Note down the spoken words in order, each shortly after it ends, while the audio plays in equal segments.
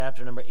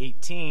chapter number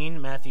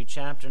 18. Matthew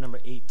chapter number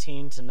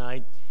 18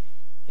 tonight.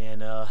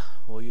 And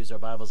we'll use our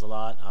Bibles a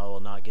lot. I will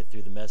not get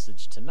through the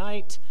message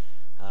tonight.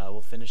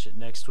 We'll finish it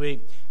next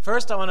week.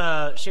 First, I want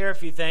to share a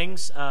few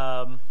things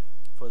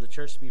for the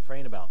church to be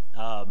praying about.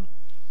 I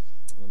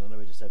know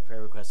we just had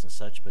prayer requests and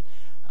such, but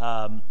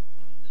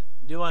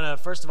do want to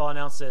first of all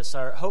announce this.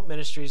 Our Hope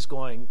Ministry is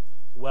going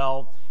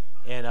well,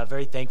 and I'm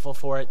very thankful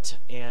for it.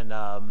 And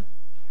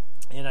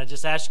I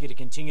just ask you to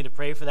continue to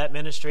pray for that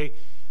ministry.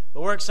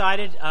 But we're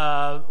excited.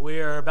 We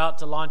are about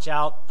to launch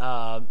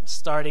out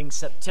starting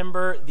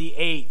September the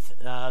 8th,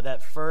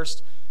 that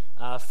first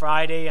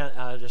Friday,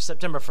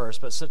 September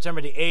 1st, but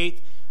September the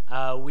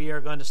 8th, we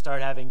are going to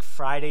start having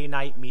Friday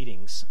night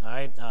meetings. All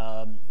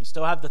right, we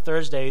still have the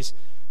Thursdays,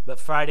 but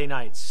Friday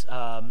nights,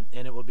 and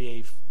it will be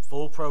a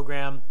full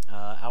program,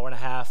 hour and a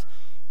half,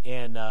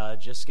 and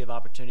just give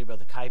opportunity.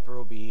 Brother Kuiper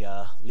will be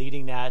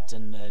leading that,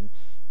 and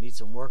need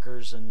some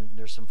workers, and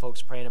there's some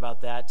folks praying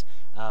about that.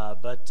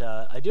 But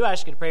I do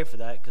ask you to pray for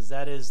that, because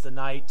that is the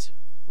night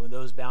when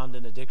those bound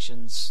in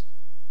addictions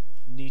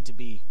need to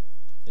be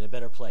in a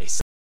better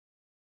place.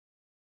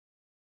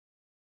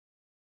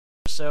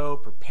 So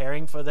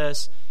preparing for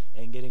this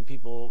and getting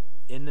people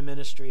in the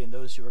ministry and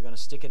those who are going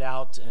to stick it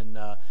out and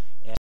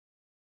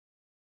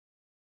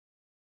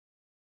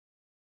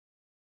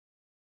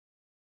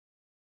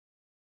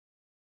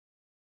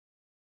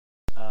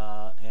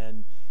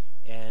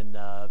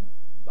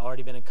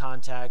already been in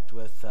contact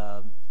with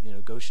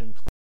Goshen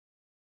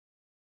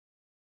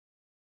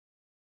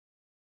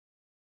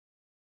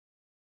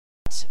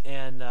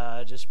and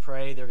just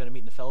pray. They're going to meet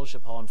in the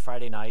fellowship hall on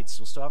Friday nights.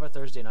 We'll still have our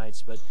Thursday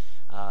nights, but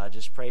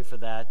just pray for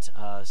that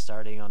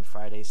starting on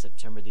Friday,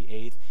 September the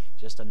 8th.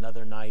 Just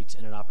another night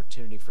and an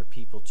opportunity for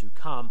people to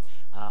come.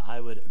 I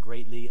would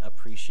greatly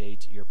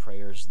appreciate your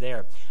prayers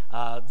there.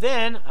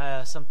 Then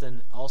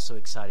something also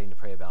exciting to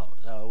pray about.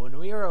 When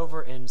we were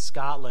over in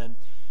Scotland,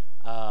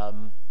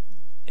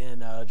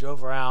 and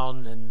drove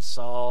around and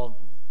saw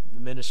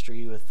the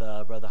ministry with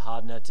Brother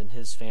Hodnett and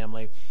his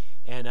family.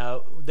 And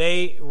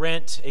they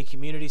rent a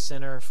community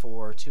center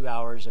for 2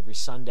 hours every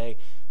Sunday.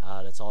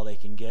 That's all they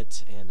can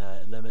get, and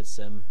it limits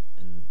them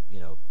in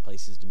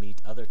places to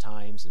meet other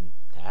times and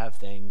to have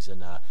things.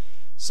 And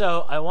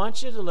so I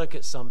want you to look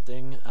at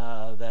something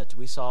that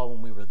we saw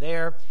when we were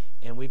there,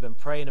 and we've been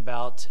praying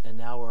about, and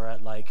now we're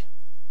at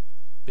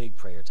big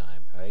prayer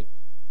time. All right,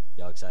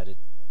 y'all excited?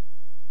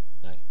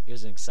 All right,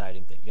 here's an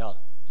exciting thing.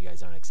 You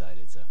guys aren't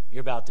excited, so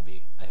you're about to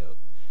be, I hope.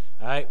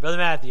 All right, Brother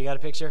Matthew, you got a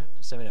picture?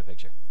 Send me that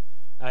picture.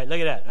 All right, look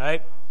at that, all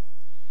right?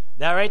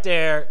 That right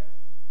there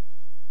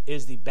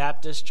is the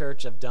Baptist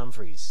Church of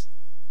Dumfries.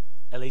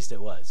 At least it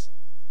was.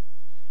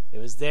 It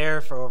was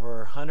there for over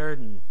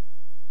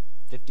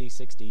 150,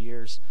 60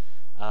 years,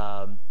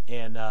 and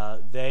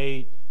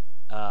they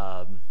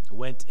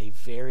went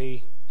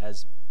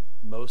as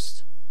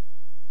most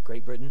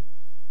Great Britain,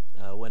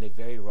 went a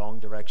very wrong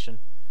direction.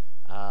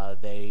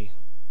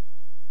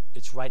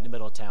 It's right in the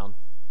middle of town.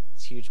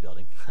 It's a huge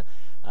building.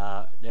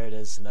 There it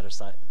is, another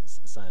sign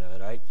of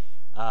it, right?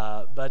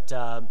 But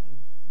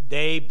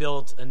they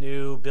built a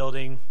new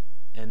building,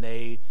 and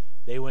they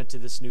went to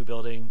this new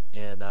building,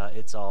 and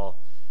it's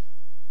all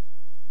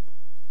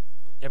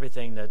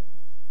everything that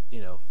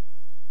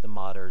the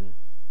modern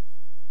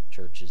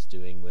church is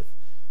doing with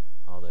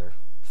all their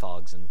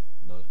fogs and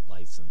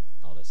lights and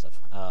all that stuff.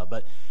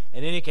 But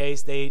in any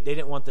case, they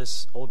didn't want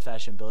this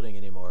old-fashioned building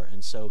anymore,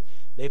 and so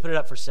they put it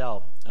up for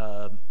sale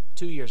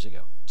 2 years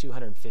ago,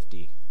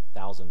 $250,000,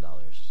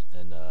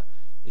 and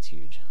it's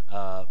huge.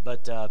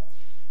 But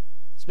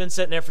it's been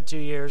sitting there for 2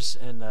 years,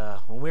 and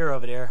when we were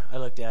over there, I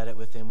looked at it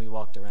with him. We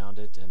walked around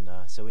it, and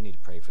so we need to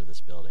pray for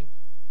this building.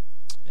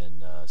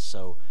 And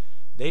so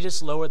they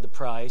just lowered the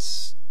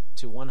price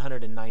to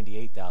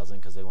 $198,000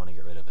 because they want to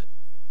get rid of it.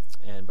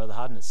 And Brother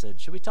Hodnett said,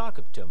 should we talk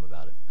to him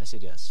about it? I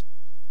said, yes.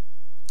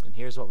 And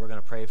here's what we're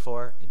going to pray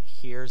for, and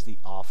here's the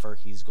offer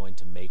he's going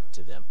to make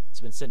to them. It's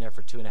been sitting there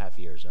for 2.5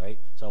 years, all right?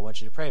 So I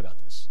want you to pray about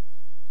this.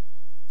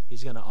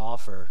 He's going to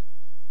offer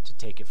to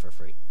take it for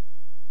free.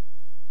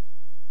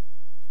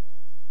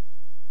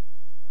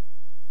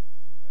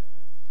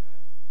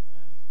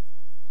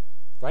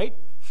 Right?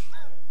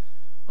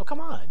 Oh, come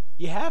on.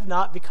 You have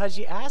not because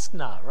you ask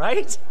not,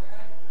 right?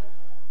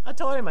 I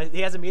told him he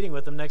has a meeting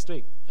with them next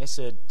week. I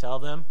said, tell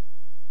them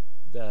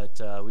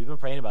that we've been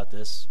praying about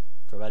this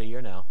for about a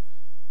year now.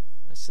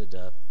 I said,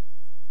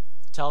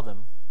 tell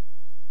them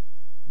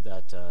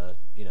that,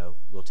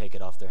 we'll take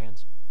it off their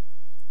hands.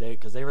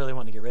 Because they really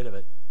want to get rid of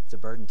it. It's a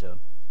burden to them.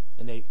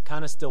 And they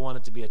kind of still want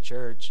it to be a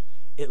church.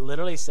 It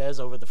literally says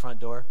over the front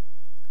door,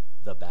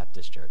 the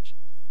Baptist Church.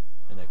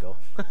 Isn't that cool?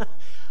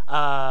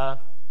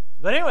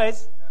 But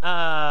anyways,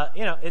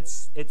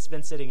 it's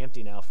been sitting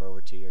empty now for over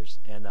 2 years.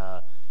 And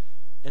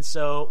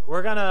so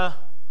we're gonna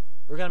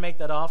make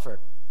that offer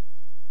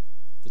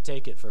to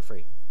take it for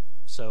free.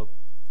 So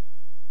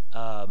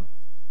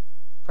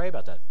pray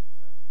about that.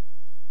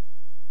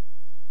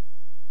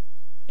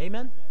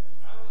 Amen?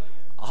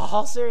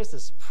 All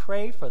seriousness,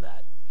 pray for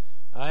that.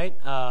 All right?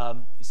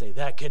 You say,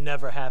 that could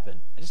never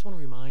happen. I just want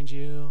to remind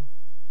you,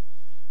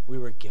 We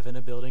were given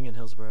a building in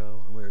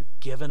Hillsboro, and we were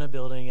given a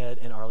building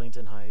in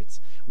Arlington Heights.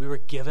 We were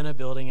given a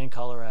building in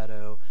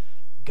Colorado.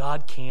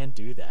 God can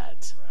do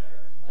that,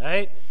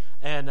 right?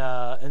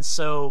 And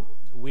so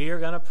we are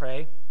going to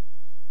pray,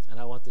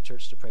 and I want the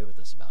church to pray with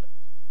us about it.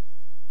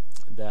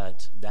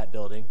 That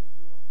building,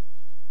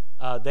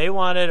 they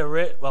wanted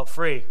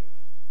free.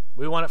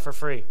 We want it for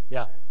free.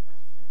 Yeah,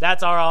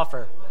 that's our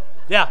offer.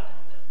 Yeah,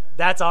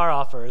 that's our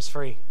offer is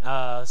free.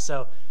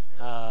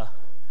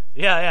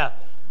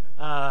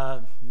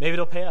 Maybe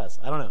they'll pay us.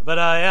 I don't know. But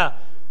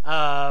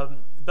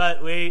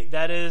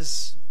that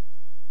is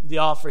the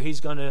offer he's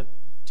going to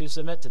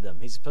submit to them.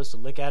 He's supposed to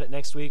look at it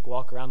next week,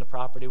 walk around the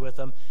property with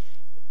them.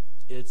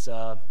 It's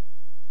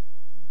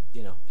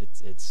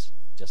it's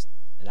just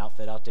an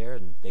outfit out there,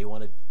 and they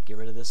want to get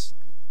rid of this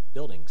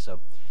building. So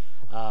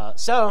we're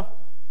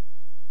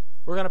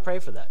going to pray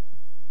for that.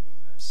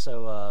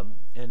 So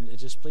and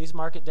just please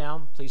mark it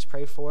down. Please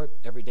pray for it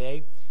every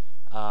day.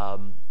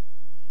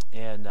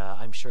 And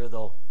I'm sure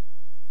they'll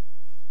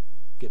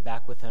get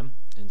back with him.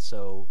 And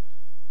so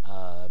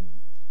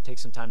take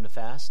some time to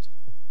fast,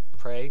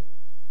 pray,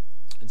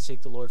 and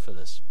seek the Lord for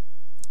this.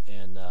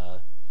 And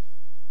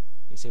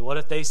you say, what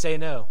if they say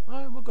no?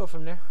 Well, we'll go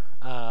from there.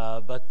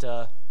 But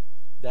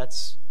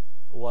that's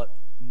what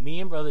me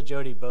and Brother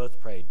Jody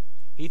both prayed.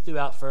 He threw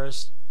out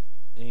first,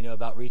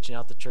 about reaching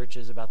out to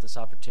churches about this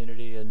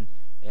opportunity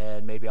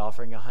and maybe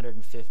offering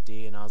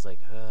 150. And I was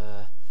like,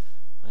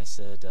 I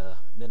said,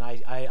 then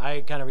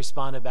I kind of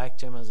responded back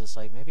to him. I was just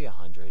like, maybe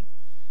 100.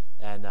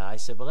 And I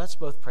said, well, let's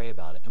both pray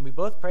about it. And we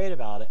both prayed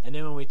about it. And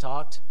then when we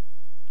talked,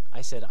 I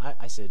said, I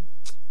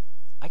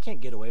can't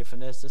get away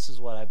from this. This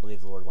is what I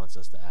believe the Lord wants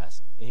us to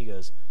ask. And he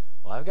goes,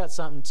 well, I've got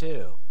something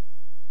too.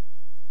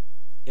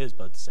 It was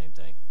both the same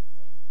thing.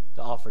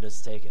 The offer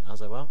to take it. And I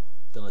was like, well,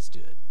 then let's do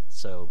it.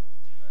 So,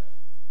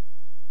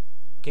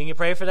 can you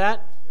pray for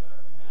that?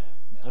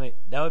 I mean,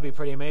 that would be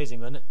pretty amazing,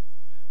 wouldn't it?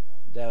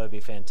 That would be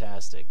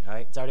fantastic. All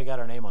right, it's already got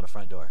our name on the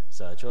front door,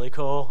 so it's really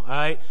cool. All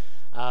right,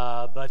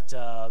 but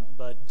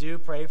do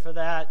pray for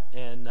that,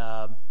 and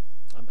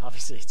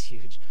obviously it's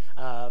huge,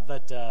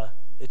 but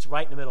it's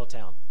right in the middle of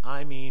town.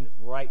 I mean,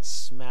 right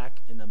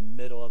smack in the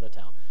middle of the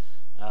town.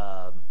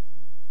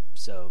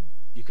 So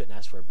you couldn't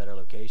ask for a better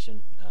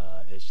location.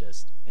 It's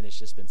just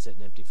been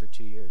sitting empty for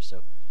 2 years.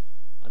 So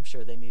I'm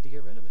sure they need to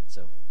get rid of it.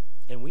 So,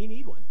 and we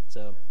need one.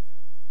 So,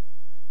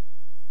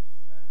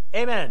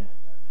 amen.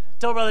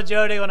 Told Brother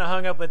Jody when I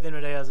hung up with him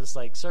today, I was just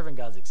like, serving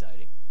God's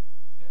exciting.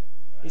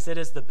 He said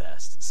it's the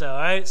best. So, all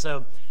right,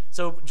 so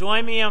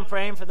join me. I'm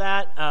praying for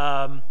that,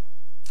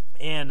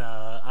 and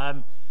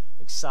I'm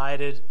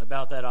excited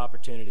about that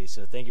opportunity.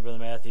 So thank you, Brother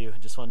Matthew. I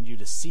just wanted you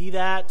to see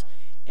that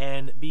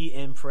and be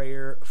in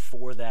prayer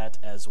for that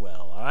as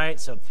well. All right,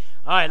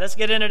 let's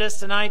get into this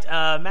tonight.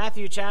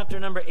 Matthew chapter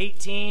number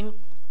 18,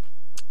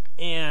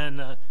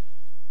 and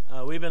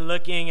we've been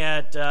looking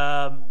at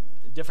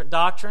different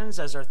doctrines,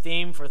 as our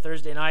theme for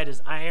Thursday night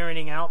is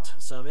ironing out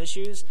some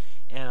issues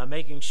and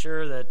making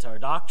sure that our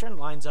doctrine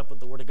lines up with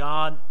the Word of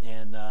God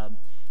and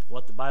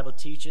what the Bible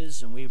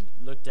teaches. And we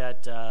looked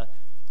at the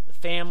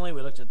family,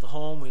 we looked at the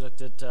home, we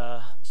looked at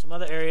some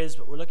other areas,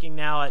 but we're looking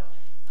now at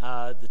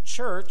the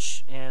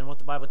church and what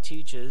the Bible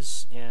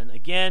teaches. And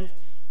again,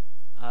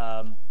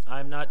 I'm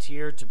not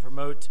here to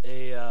promote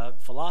a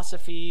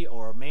philosophy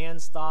or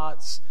man's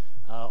thoughts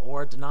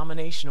or a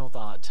denominational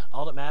thought.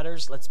 All that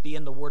matters, let's be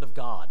in the Word of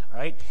God,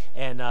 right?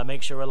 And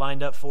make sure we're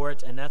lined up for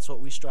it, and that's what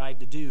we strive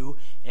to do.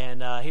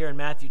 And here in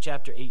Matthew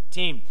chapter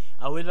 18,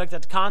 we looked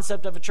at the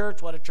concept of a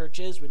church, what a church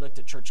is. We looked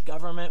at church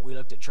government. We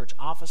looked at church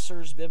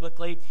officers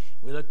biblically.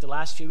 We looked the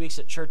last few weeks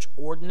at church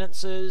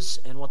ordinances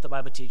and what the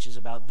Bible teaches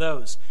about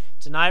those.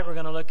 Tonight we're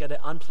going to look at an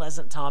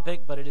unpleasant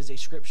topic, but it is a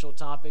scriptural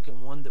topic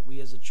and one that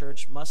we as a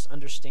church must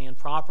understand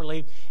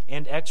properly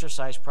and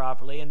exercise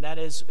properly, and that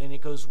is, and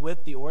it goes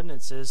with the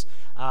ordinances,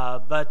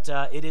 but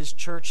it is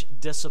church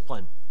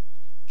discipline.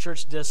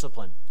 Church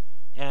discipline.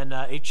 And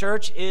a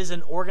church is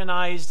an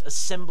organized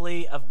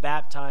assembly of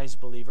baptized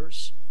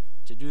believers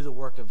to do the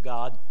work of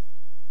God.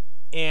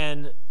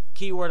 And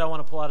key word I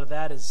want to pull out of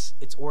that is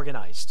it's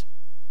organized.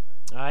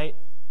 All right?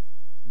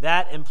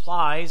 That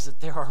implies that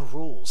there are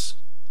rules.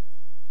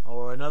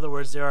 Or in other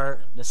words, there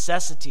are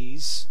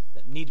necessities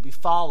that need to be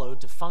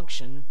followed to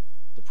function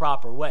the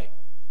proper way.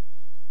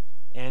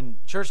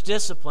 And church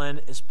discipline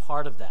is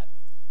part of that.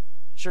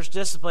 Church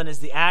discipline is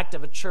the act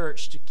of a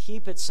church to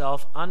keep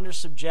itself under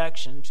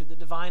subjection to the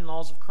divine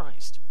laws of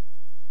Christ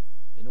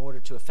in order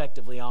to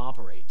effectively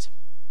operate.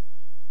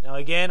 Now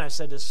again, I've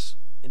said this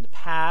in the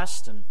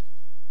past,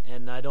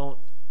 and I don't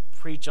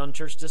preach on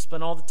church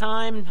discipline all the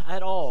time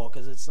at all,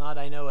 because it's not,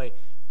 I know, a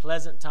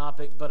pleasant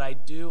topic, but I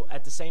do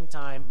at the same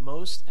time,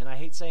 most, and I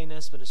hate saying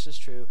this, but it's just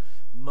true,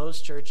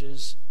 most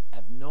churches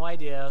have no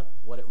idea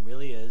what it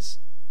really is,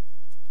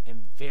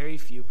 and very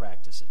few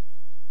practice it.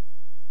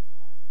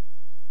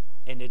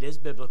 And it is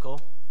biblical,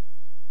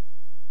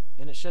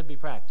 and it should be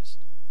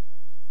practiced.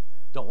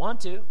 Don't want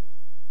to,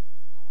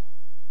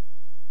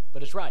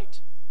 but it's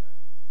right.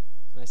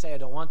 When I say I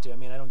don't want to, I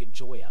mean I don't get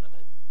joy out of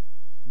it.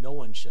 No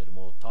one should, and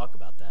we'll talk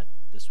about that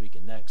this week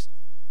and next.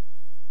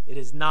 It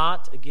is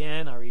not,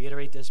 again, I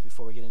reiterate this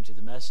before we get into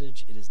the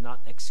message, it is not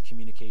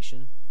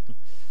excommunication.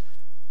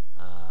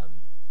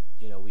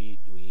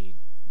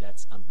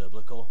 That's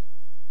unbiblical.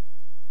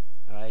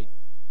 All right?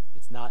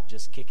 It's not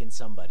just kicking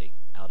somebody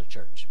out of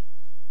church.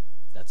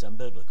 That's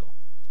unbiblical.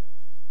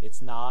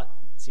 It's not,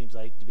 it seems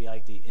like to be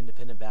like the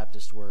independent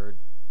Baptist word,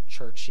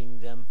 churching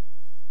them.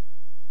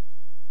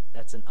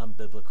 That's an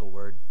unbiblical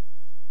word,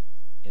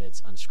 and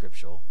it's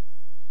unscriptural.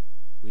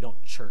 We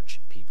don't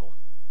church people.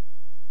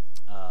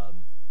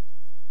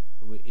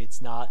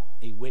 It's not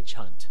a witch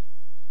hunt.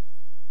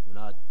 We're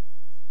not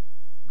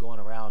going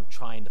around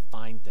trying to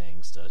find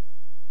things to,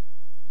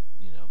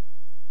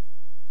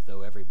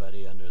 throw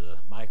everybody under the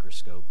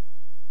microscope.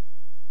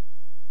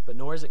 But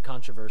nor is it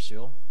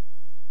controversial,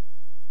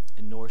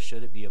 and nor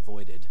should it be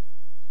avoided.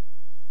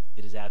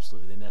 It is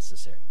absolutely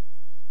necessary.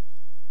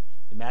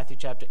 In Matthew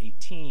chapter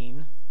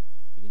 18,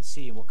 you can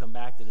see, and we'll come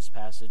back to this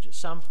passage at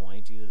some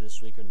point, either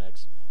this week or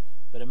next,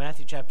 but in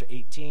Matthew chapter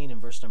 18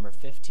 and verse number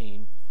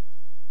 15,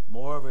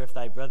 moreover, if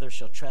thy brother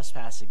shall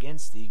trespass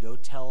against thee, go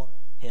tell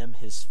him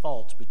his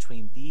fault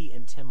between thee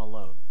and him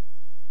alone.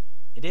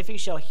 And if he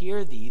shall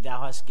hear thee,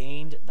 thou hast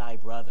gained thy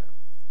brother.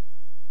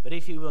 But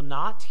if he will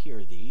not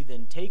hear thee,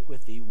 then take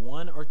with thee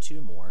one or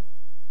two more,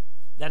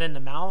 that in the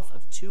mouth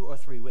of 2 or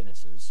 3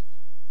 witnesses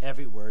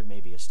every word may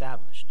be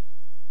established.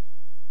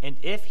 And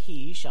if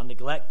he shall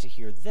neglect to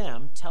hear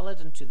them, tell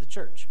it unto the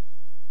church.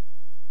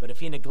 But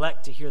if he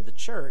neglect to hear the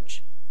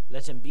church,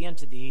 let him be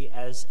unto thee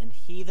as an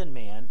heathen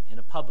man and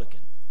a publican.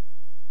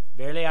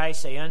 Verily I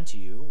say unto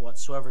you,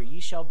 whatsoever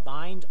ye shall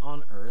bind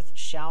on earth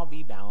shall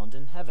be bound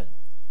in heaven.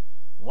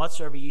 And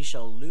whatsoever ye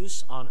shall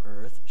loose on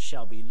earth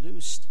shall be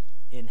loosed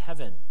in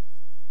heaven.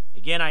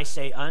 Again I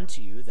say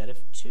unto you, that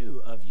if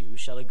 2 of you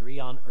shall agree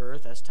on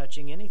earth as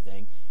touching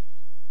anything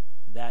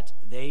that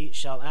they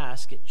shall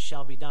ask, it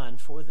shall be done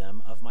for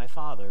them of my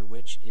Father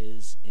which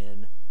is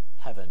in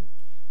heaven.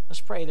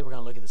 Let's pray that we're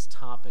going to look at this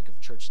topic of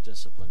church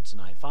discipline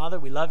tonight. Father,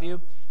 we love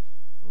you.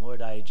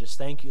 Lord, I just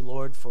thank you,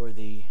 Lord, for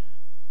the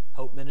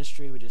Hope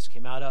Ministry we just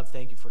came out of.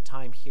 Thank you for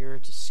time here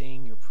to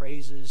sing your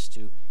praises,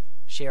 to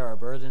share our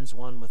burdens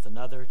one with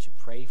another, to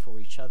pray for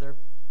each other.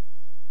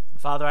 And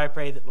Father, I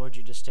pray that, Lord,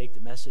 you just take the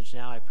message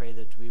now. I pray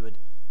that we would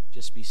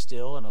just be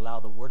still and allow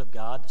the Word of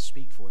God to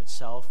speak for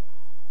itself.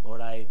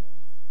 Lord, I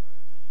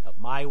help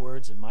my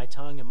words and my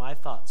tongue and my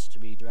thoughts to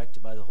be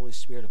directed by the Holy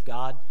Spirit of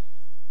God.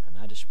 And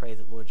I just pray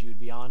that, Lord, you would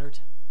be honored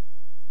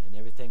and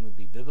everything would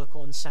be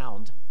biblical and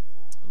sound.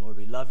 And Lord,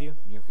 we love you.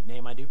 In your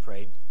name I do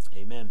pray.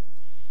 Amen.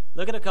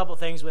 Look at a couple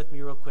things with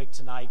me real quick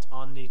tonight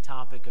on the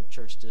topic of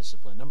church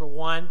discipline. Number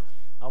one,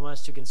 I want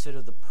us to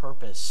consider the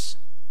purpose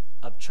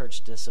of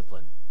church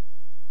discipline.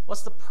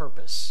 What's the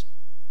purpose?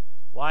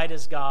 Why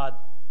does God,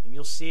 and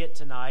you'll see it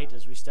tonight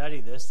as we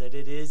study this, that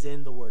it is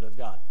in the Word of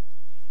God.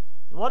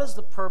 And what is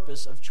the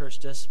purpose of church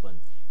discipline?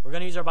 We're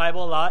going to use our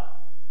Bible a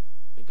lot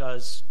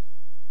because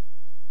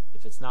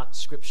if it's not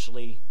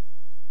scripturally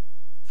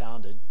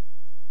founded,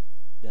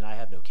 then I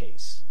have no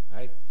case,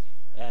 right?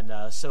 And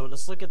so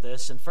let's look at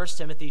this in 1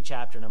 Timothy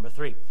chapter number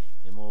 3.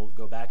 And we'll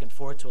go back and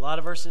forth to a lot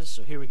of verses,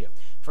 so here we go.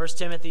 1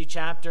 Timothy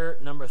chapter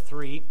number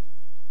 3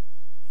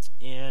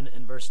 and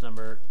in verse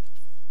number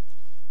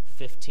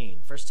 15.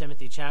 1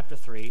 Timothy chapter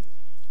 3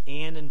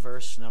 and in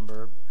verse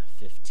number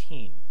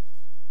 15.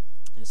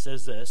 It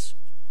says this,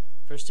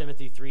 1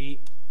 Timothy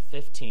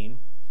 3:15,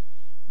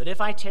 but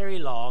if I tarry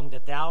long,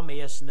 that thou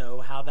mayest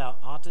know how thou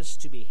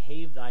oughtest to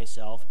behave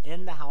thyself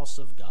in the house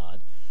of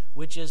God,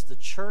 which is the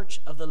church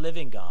of the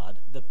living God,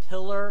 the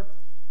pillar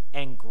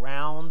and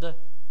ground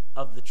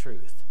of the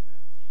truth.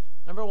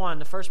 Number one,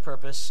 the first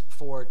purpose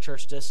for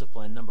church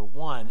discipline, number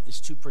one,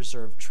 is to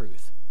preserve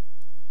truth.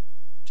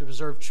 To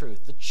preserve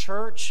truth. The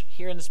church,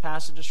 here in this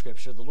passage of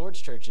Scripture, the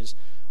Lord's churches,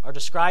 are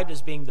described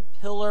as being the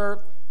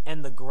pillar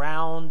and the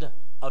ground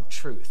of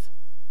truth.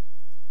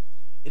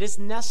 It is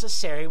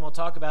necessary, and we'll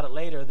talk about it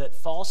later, that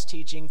false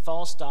teaching,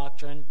 false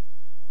doctrine,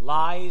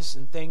 lies,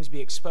 and things be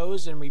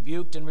exposed and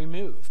rebuked and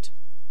removed.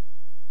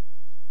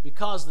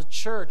 Because the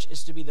church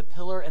is to be the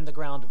pillar and the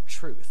ground of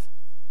truth.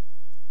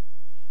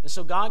 And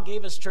so God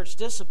gave us church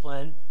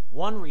discipline,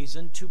 one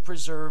reason, to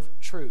preserve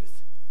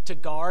truth, to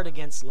guard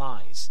against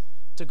lies,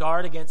 to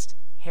guard against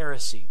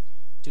heresy,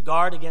 to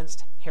guard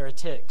against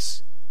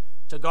heretics,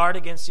 to guard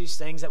against these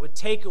things that would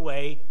take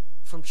away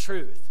from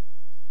truth.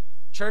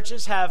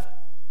 Churches have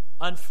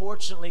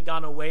unfortunately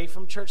gone away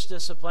from church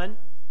discipline,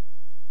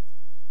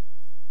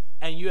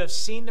 and you have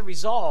seen the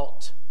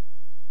result,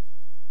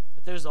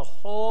 that there's a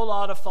whole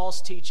lot of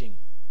false teaching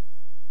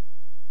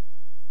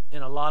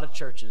in a lot of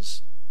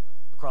churches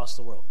across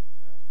the world.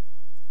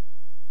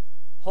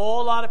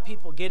 Whole lot of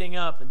people getting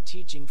up and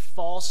teaching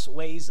false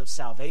ways of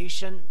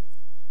salvation,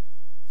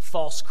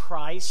 false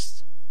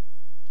Christ.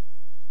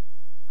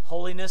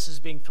 Holiness is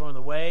being thrown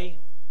away.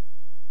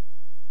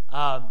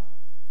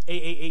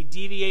 A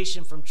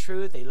deviation from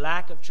truth, a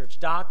lack of church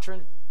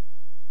doctrine.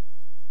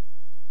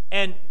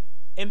 And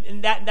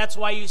And that's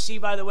why you see,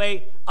 by the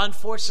way,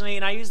 unfortunately,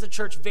 and I use the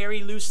church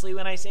very loosely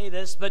when I say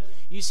this, but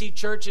you see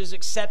churches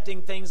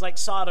accepting things like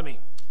sodomy.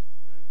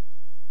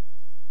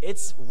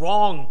 It's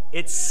wrong.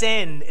 It's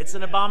sin. It's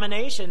an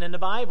abomination in the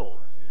Bible.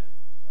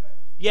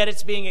 Yet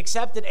it's being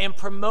accepted and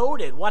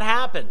promoted. What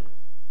happened?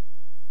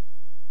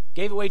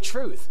 Gave away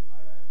truth.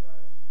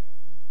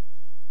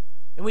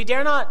 And we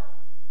dare not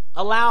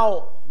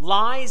allow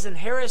lies and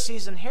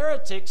heresies and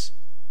heretics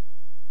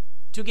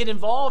to get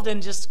involved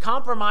and just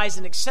compromise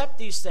and accept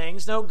these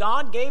things. No,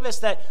 God gave us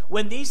that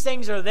when these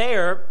things are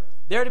there,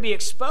 they're to be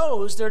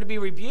exposed, they're to be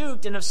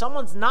rebuked, and if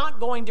someone's not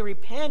going to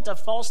repent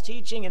of false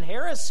teaching and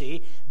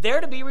heresy,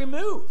 they're to be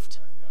removed.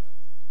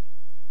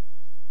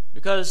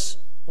 Because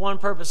one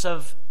purpose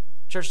of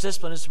church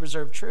discipline is to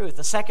preserve truth.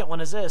 The second one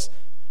is this.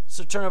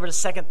 So turn over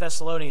to 2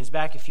 Thessalonians,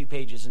 back a few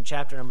pages in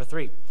chapter number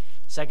 3.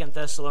 2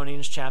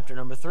 Thessalonians chapter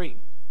number 3.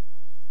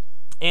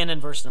 And in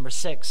verse number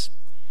 6.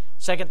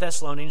 2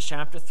 Thessalonians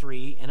chapter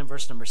 3 and in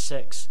verse number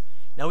 6.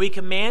 Now we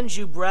command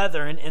you,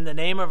 brethren, in the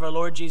name of our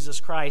Lord Jesus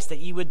Christ, that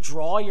ye would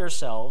draw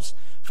yourselves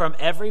from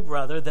every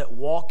brother that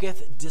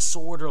walketh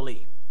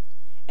disorderly,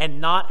 and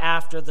not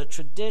after the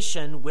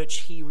tradition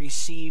which he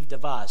received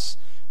of us.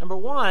 Number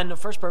one, the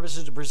first purpose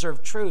is to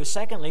preserve truth.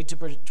 Secondly, to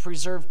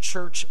preserve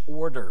church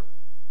order.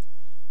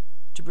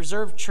 To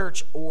preserve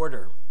church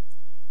order.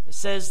 It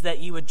says that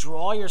ye would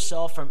draw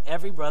yourself from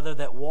every brother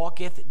that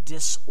walketh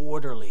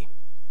disorderly.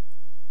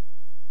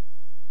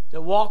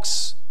 That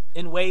walks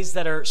in ways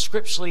that are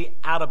scripturally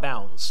out of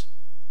bounds.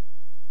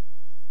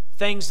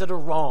 Things that are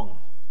wrong.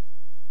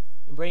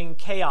 And bringing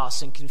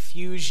chaos and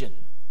confusion.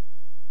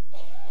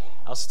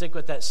 I'll stick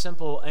with that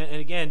simple, and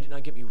again, do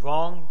not get me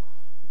wrong.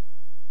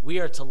 We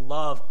are to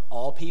love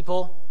all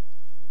people.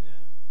 Amen.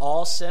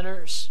 All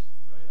sinners.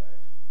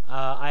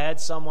 I had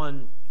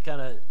someone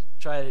kind of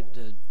try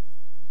to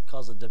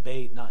cause a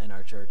debate, not in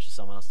our church,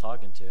 someone I was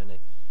talking to, and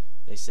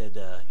they said,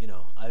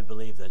 I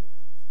believe that,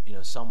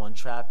 someone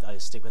trapped, I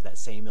stick with that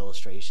same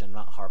illustration, I'm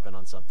not harping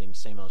on something,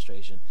 same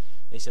illustration.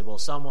 They said, well,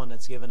 someone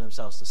that's given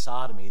themselves to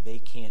sodomy, they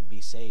can't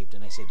be saved.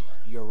 And I said,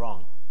 you're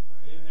wrong.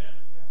 Amen.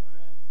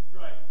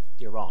 Right.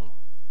 You're wrong.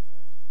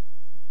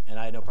 And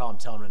I had no problem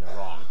telling them they're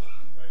wrong.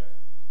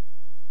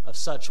 Of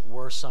such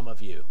were some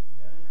of you.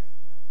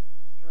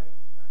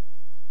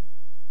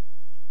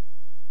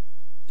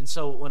 And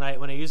so when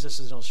I use this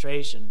as an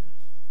illustration,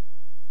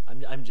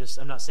 I'm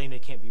not saying they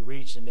can't be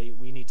reached, and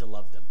we need to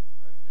love them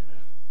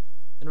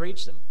and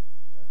reach them.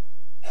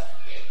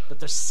 But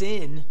their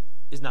sin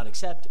is not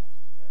accepted.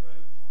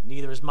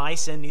 Neither is my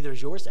sin, neither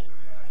is your sin.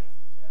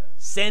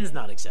 Sin's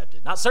not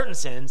accepted. Not certain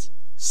sins.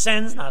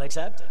 Sin's not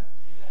accepted.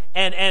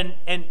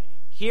 And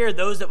here,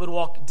 those that would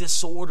walk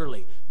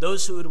disorderly,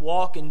 those who would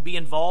walk and be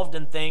involved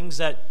in things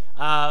that,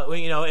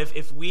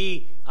 if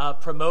we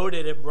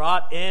promoted and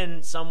brought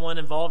in someone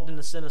involved in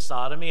the sin of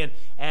sodomy,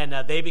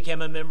 and they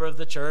became a member of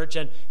the church,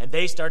 and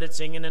they started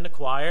singing in the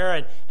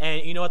choir,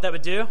 and you know what that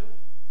would do?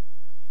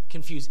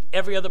 Confuse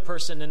every other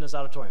person in this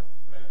auditorium.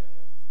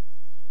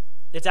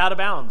 It's out of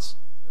bounds.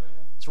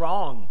 It's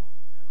wrong.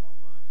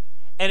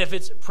 And if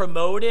it's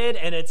promoted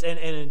and it's and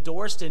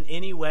endorsed in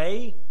any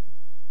way,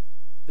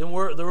 then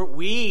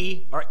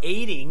we are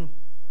aiding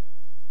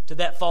to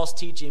that false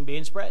teaching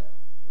being spread.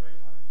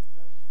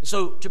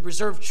 So to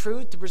preserve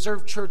truth, to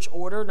preserve church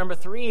order. Number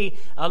 3,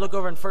 look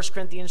over in 1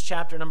 Corinthians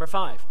chapter number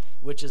 5,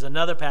 which is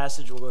another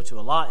passage we'll go to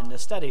a lot in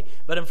this study.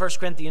 But in 1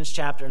 Corinthians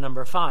chapter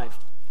number 5,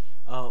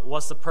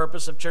 what's the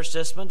purpose of church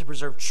discipline? To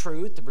preserve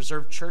truth, to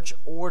preserve church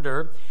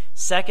order.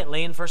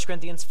 Secondly, in 1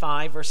 Corinthians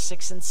 5, verse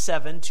 6 and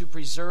 7, to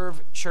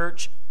preserve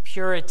church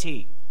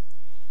purity.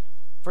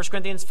 1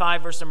 Corinthians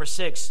 5, verse number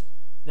 6.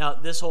 Now,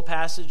 this whole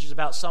passage is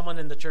about someone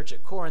in the church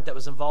at Corinth that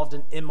was involved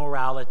in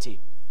immorality,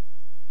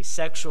 a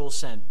sexual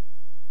sin.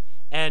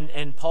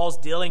 And Paul's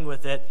dealing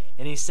with it,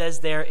 and he says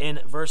there in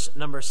verse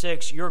number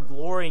 6, your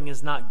glorying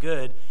is not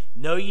good.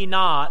 Know ye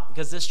not,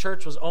 because this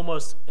church was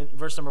almost, in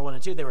verse number 1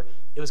 and 2,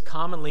 it was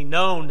commonly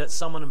known that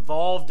someone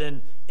involved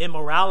in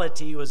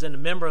immorality was a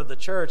member of the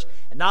church.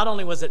 And not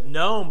only was it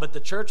known, but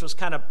the church was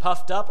kind of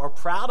puffed up or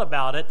proud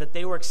about it, that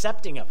they were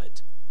accepting of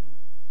it.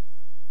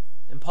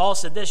 And Paul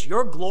said this,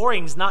 your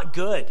glorying is not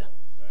good.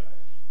 Right.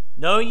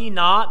 Know ye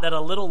not that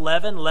a little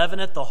leaven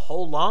leaveneth the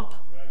whole lump?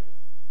 Right.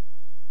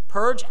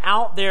 Purge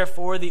out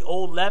therefore the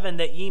old leaven,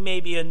 that ye may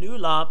be a new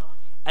lump,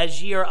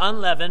 as ye are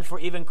unleavened, for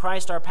even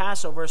Christ our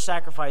Passover is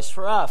sacrificed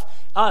for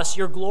us.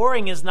 Your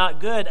glorying is not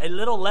good. A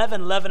little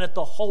leaven leaveneth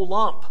the whole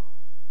lump.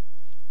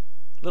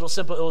 Little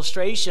simple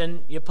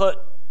illustration, you put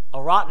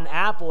a rotten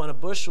apple in a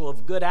bushel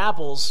of good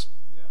apples,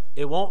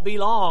 it won't be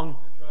long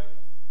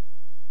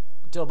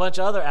until a bunch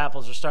of other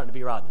apples are starting to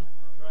be rotten.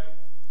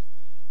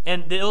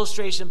 And the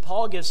illustration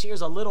Paul gives here is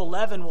a little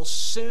leaven will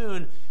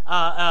soon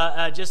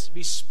just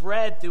be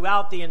spread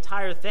throughout the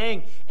entire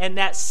thing. And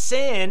that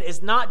sin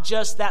is not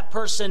just that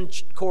person,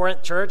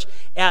 Corinth church,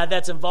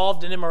 that's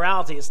involved in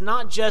immorality. It's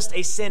not just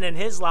a sin in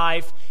his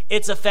life.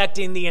 It's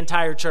affecting the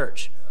entire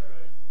church.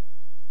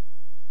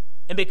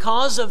 And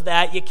because of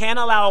that, you can't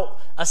allow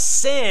a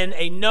sin,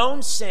 a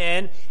known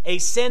sin, a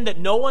sin that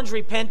no one's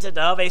repented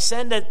of, a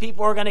sin that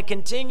people are going to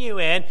continue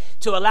in,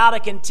 to allow to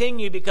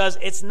continue, because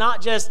it's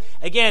not just,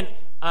 again,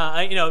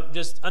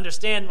 just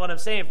understand what I'm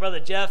saying.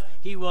 Brother Jeff,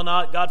 he will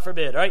not, God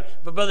forbid, right?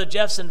 But Brother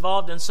Jeff's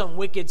involved in some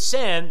wicked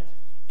sin,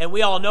 and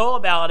we all know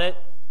about it,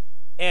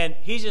 and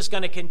he's just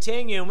going to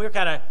continue, and we're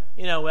kind of,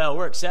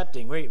 we're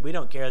accepting. We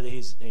don't care that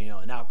he's,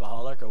 an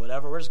alcoholic or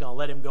whatever. We're just going to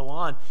let him go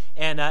on,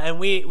 and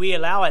we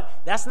allow it.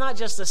 That's not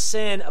just a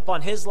sin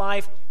upon his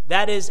life.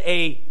 That is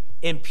a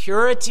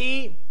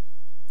impurity.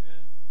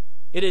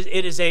 Amen.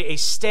 It is a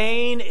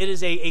stain. It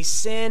is a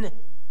sin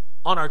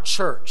on our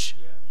church.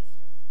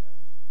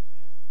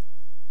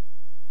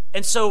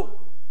 And so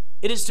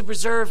it is to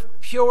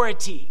preserve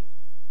purity.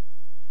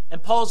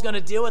 And Paul's going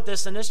to deal with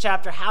this in this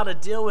chapter, how to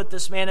deal with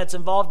this man that's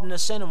involved in the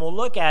sin, and we'll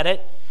look at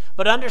it.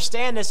 But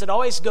understand this, it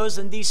always goes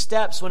in these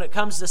steps when it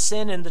comes to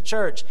sin in the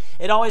church.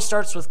 It always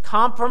starts with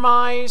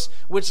compromise,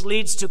 which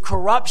leads to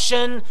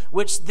corruption,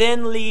 which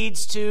then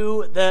leads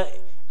to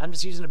I'm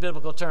just using a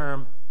biblical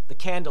term, the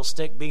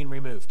candlestick being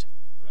removed.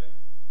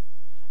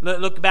 Right.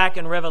 Look back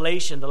in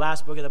Revelation, the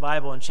last book of the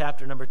Bible, in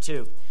chapter number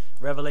 2.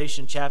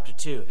 Revelation chapter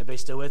 2. Everybody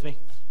still with me?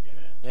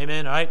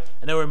 Amen, all right?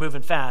 I know we're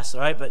moving fast,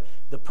 all right? But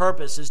the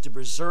purpose is to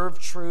preserve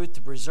truth,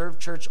 to preserve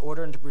church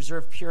order, and to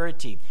preserve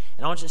purity.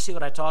 And I want you to see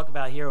what I talk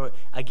about here.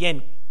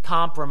 Again,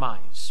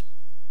 compromise.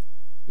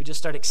 We just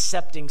start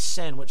accepting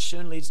sin, which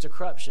soon leads to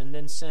corruption.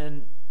 Then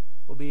sin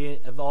will be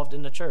involved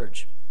in the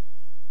church.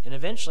 And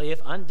eventually,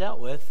 if undealt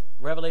with,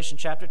 Revelation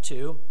chapter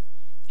 2,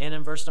 and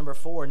in verse number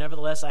 4,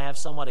 nevertheless I have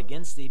somewhat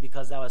against thee,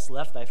 because thou hast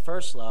left thy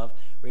first love.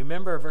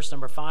 Remember verse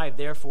number 5,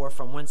 therefore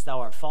from whence thou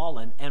art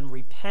fallen, and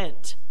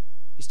repent.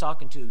 He's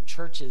talking to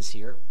churches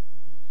here.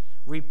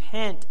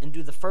 Repent and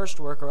do the first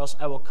work, or else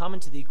I will come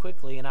unto thee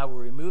quickly, and I will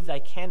remove thy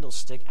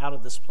candlestick out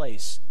of this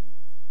place,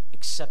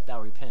 except thou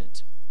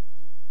repent.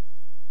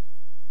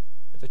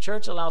 If a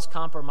church allows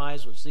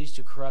compromise, which leads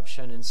to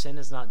corruption, and sin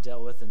is not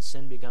dealt with, and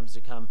sin becomes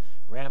to become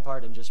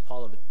rampart and just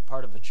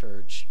part of a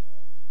church,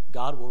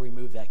 God will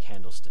remove that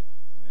candlestick.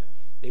 Amen.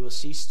 They will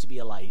cease to be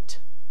a light.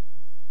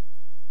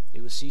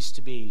 They will cease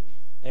to be,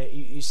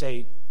 you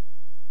say,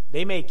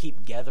 they may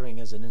keep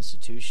gathering as an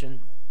institution,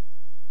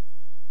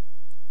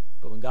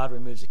 but when God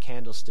removes a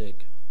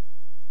candlestick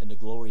and the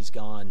glory's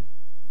gone,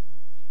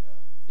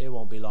 it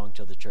won't be long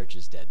till the church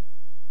is dead,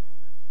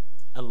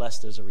 unless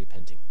there's a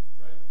repenting.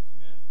 Right.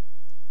 Amen.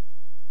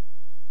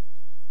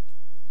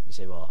 You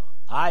say, well,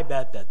 I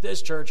bet that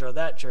this church or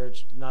that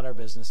church, not our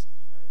business.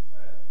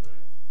 Right.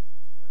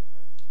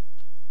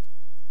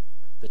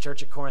 The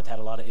church at Corinth had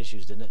a lot of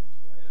issues, didn't it?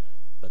 Yeah.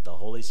 But the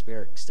Holy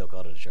Spirit still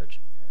called it a church.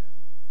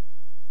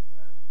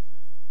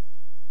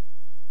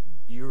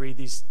 You read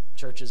these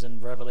churches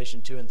in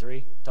Revelation 2 and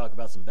 3, talk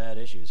about some bad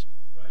issues.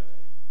 Right.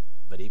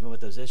 But even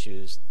with those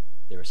issues,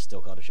 they were still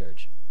called a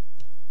church.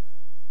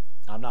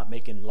 I'm not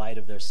making light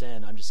of their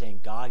sin. I'm just saying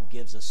God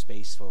gives a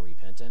space for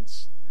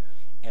repentance.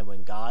 Yeah. And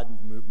when God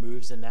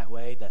moves in that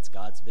way, that's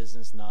God's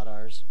business, not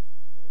ours.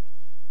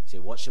 You say,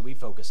 what should we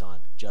focus on?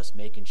 Just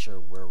making sure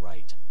we're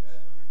right.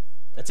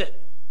 That's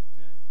it.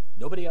 Yeah.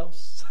 Nobody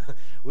else.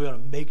 We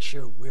want to make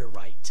sure we're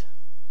right.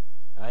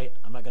 Right?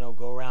 I'm not going to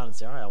go around and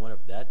say, all right, I wonder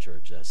if that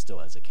church still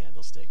has a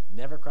candlestick.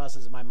 Never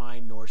crosses my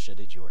mind, nor should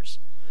it yours.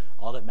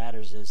 All that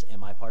matters is,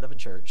 am I part of a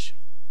church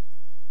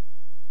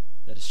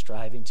that is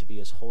striving to be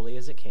as holy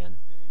as it can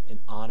and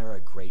honor a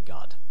great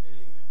God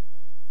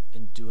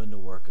and doing the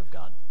work of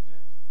God?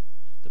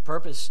 The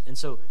purpose, and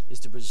so,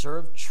 is to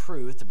preserve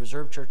truth, to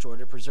preserve church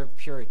order, to preserve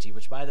purity,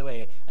 which, by the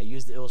way, I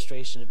use the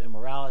illustration of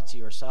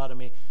immorality or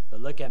sodomy, but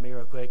look at me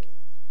real quick.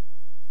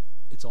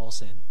 It's all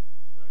sin.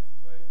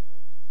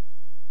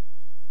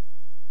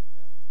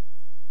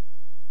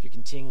 If you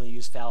continually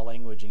use foul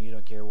language and you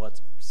don't care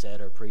what's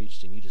said or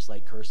preached and you just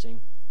like cursing,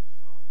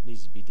 it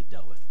needs to be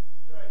dealt with.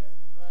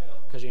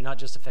 Because you're not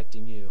just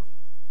affecting you,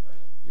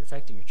 you're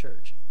affecting your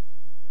church.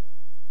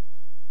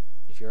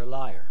 If you're a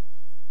liar,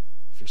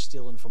 if you're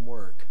stealing from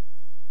work,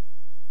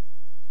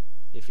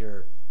 if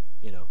you're,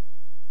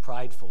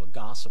 prideful, a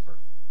gossiper.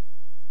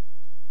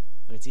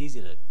 And it's easy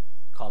to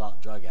call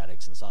out drug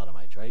addicts and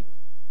sodomites, right?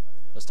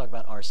 Let's talk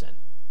about our sin.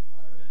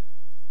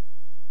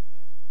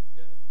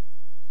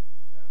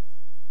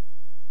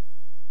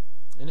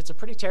 And it's a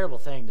pretty terrible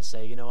thing to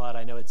say, you know what,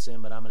 I know it's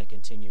sin, but I'm going to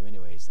continue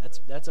anyways.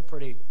 That's a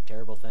pretty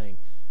terrible thing.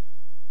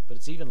 But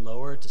it's even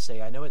lower to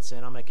say, I know it's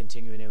sin, I'm going to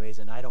continue anyways,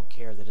 and I don't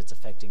care that it's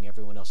affecting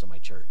everyone else in my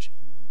church.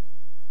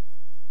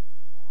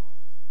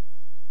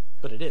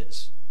 But it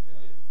is.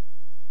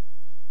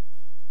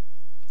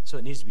 So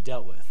it needs to be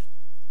dealt with.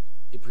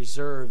 It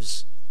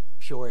preserves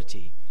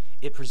purity.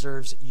 It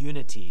preserves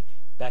unity.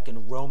 Back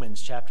in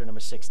Romans chapter number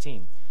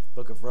 16.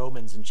 Book of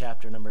Romans in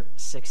chapter number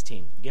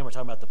 16. Again, we're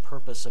talking about the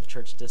purpose of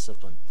church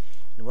discipline.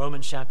 In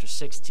Romans chapter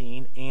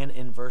 16 and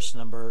in verse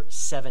number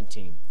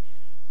 17.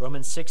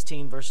 Romans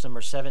 16, verse number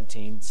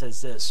 17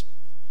 says this.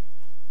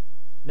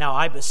 Now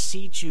I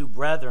beseech you,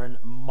 brethren,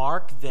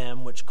 mark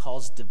them which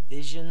cause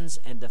divisions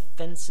and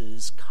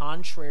offenses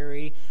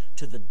contrary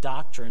to the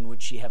doctrine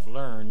which ye have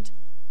learned,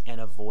 and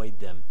avoid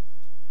them.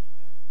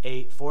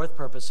 A fourth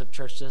purpose of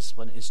church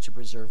discipline is to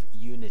preserve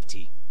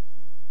unity.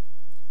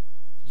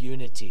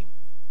 Unity.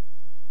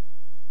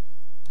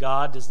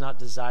 God does not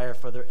desire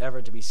for there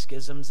ever to be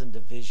schisms and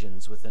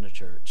divisions within a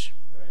church.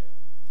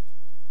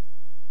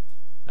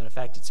 Matter of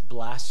fact, it's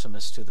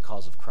blasphemous to the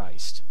cause of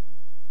Christ.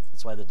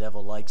 That's why the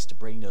devil likes to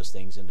bring those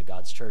things into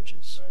God's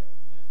churches.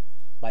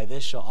 By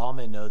this shall all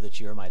men know that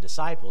ye are my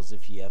disciples,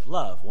 if ye have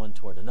love one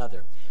toward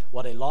another.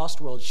 What a lost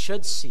world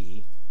should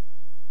see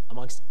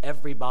amongst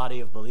every body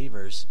of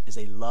believers is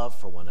a love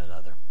for one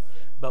another.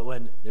 But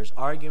when there's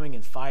arguing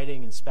and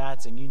fighting and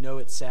spats, and you know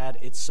it's sad,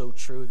 it's so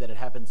true that it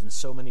happens in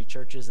so many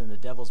churches, and the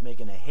devil's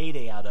making a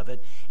heyday out of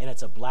it, and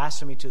it's a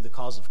blasphemy to the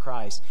cause of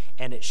Christ,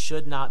 and it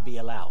should not be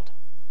allowed.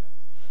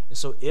 And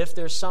so if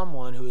there's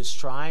someone who is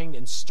trying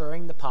and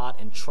stirring the pot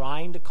and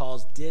trying to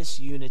cause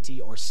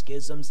disunity or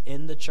schisms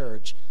in the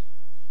church,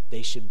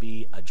 they should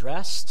be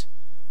addressed,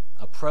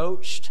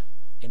 approached,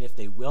 and if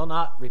they will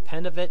not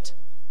repent of it,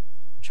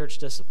 church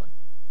discipline.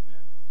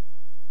 Amen.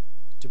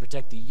 To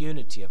protect the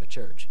unity of a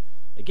church.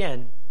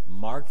 Again,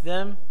 mark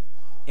them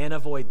and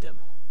avoid them.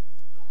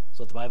 That's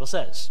what the Bible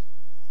says.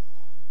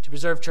 To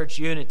preserve church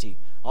unity.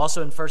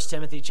 Also in 1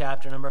 Timothy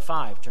chapter number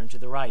 5. Turn to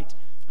the right.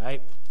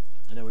 Right?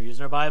 I know we're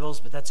using our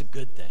Bibles, but that's a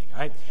good thing.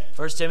 Right?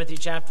 1 Timothy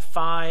chapter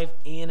 5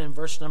 and in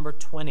verse number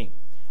 20.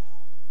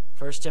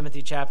 1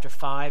 Timothy chapter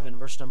 5 and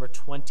verse number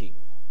 20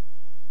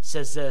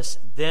 says this,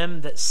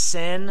 them that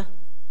sin,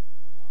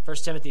 1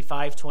 Timothy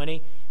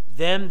 5:20,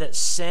 them that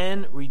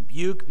sin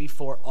rebuke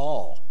before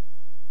all,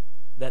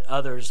 that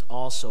others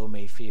also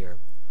may fear.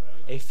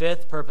 Right. A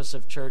fifth purpose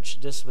of church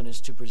discipline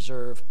is to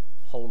preserve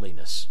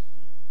holiness.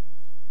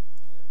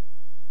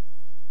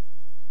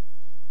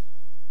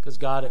 Because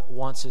God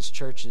wants his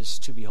churches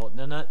to be holy.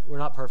 No, we're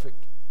not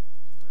perfect.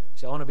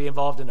 See, I want to be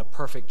involved in a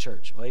perfect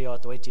church. Well, you'll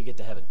have to wait till you get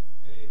to heaven.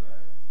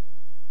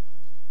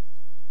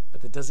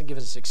 But that doesn't give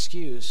us an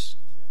excuse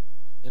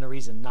and a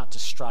reason not to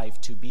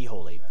strive to be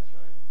holy.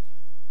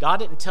 God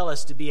didn't tell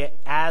us to be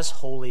as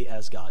holy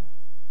as God.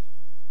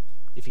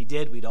 If he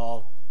did, we'd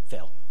all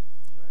fail.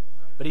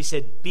 But he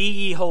said, be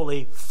ye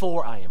holy,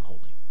 for I am holy.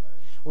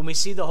 When we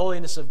see the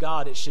holiness of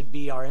God, it should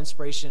be our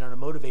inspiration and our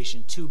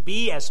motivation to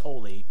be as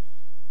holy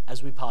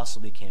as we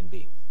possibly can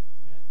be.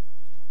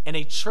 And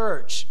a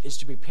church is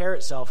to prepare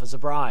itself as a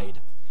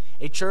bride.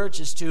 A church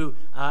is to,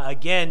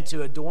 again,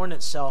 to adorn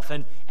itself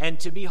and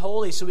to be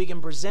holy so we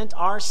can present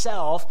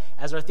ourselves,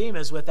 as our theme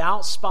is,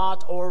 without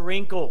spot or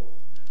wrinkle.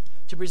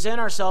 To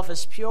present ourselves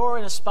as pure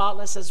and as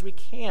spotless as we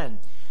can.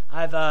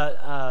 I've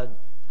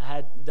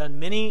had done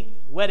many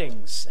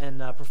weddings and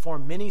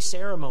performed many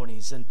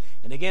ceremonies. And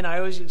again, I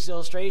always use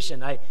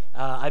illustration.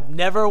 I've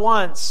never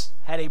once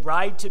had a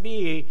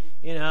bride-to-be,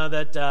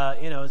 that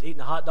was eating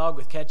a hot dog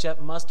with ketchup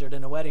and mustard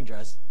in a wedding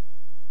dress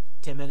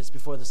 10 minutes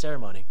before the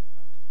ceremony.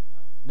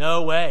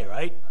 No way,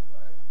 right?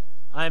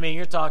 I mean,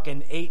 you're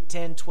talking 8,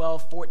 10,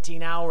 12,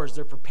 14 hours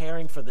they're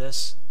preparing for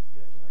this.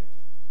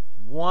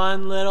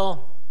 One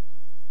little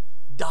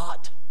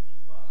dot.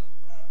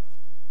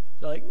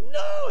 They're like,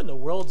 no, and the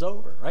world's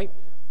over, right?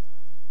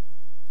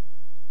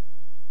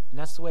 And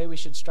that's the way we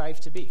should strive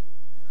to be.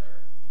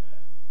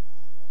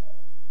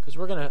 Because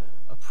we're going to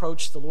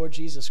approach the Lord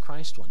Jesus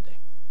Christ one day.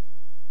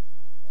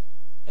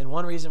 And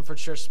one reason for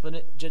church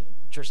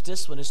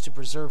discipline is to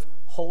preserve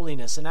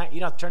holiness. And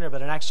you don't have to turn there,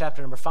 but in Acts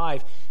chapter number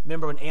 5,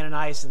 remember when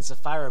Ananias and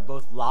Sapphira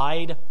both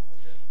lied?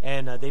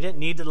 And they didn't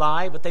need to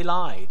lie, but they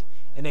lied.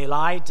 And they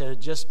lied to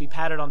just be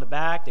patted on the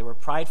back. They were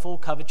prideful,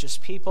 covetous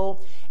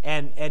people.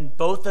 And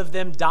both of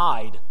them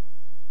died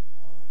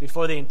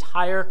before the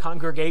entire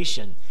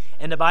congregation.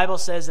 And the Bible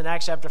says in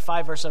Acts chapter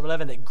 5, verse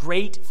 11, that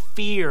great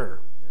fear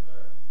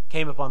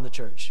came upon the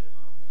church.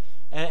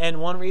 And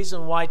one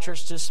reason why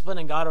church discipline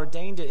and God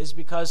ordained it is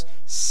because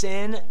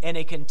sin and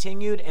a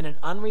continued and an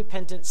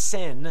unrepentant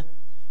sin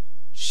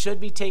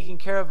should be taken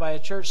care of by a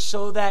church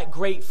so that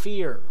great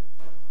fear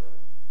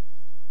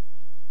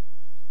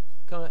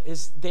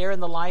is there in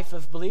the life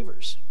of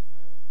believers.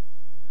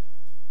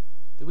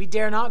 That we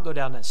dare not go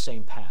down that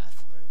same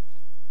path.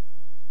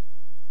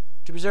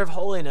 To preserve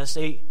holiness,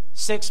 a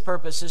sixth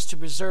purpose is to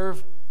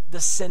preserve the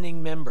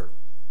sinning member.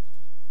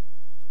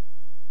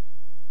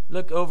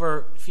 Look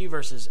over a few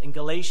verses in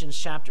Galatians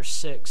chapter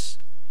 6.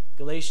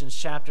 Galatians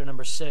chapter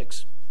number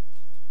 6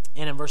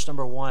 and in verse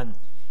number 1.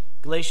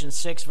 Galatians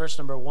 6 verse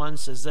number 1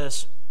 says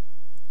this.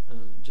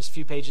 Just a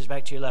few pages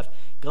back to your left.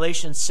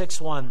 Galatians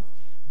 6:1.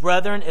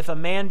 Brethren, if a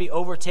man be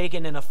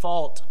overtaken in a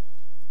fault,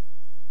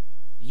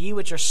 ye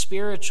which are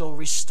spiritual,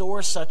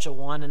 restore such a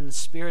one in the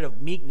spirit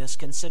of meekness,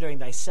 considering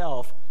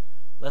thyself,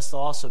 lest thou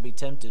also be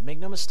tempted. Make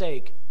no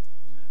mistake,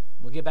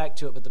 we'll get back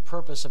to it, but the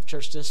purpose of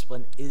church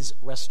discipline is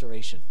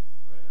restoration.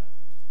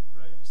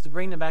 It's to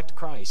bring them back to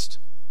Christ.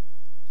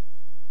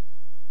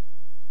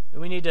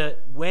 And we need to,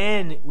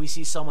 when we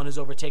see someone who's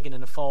overtaken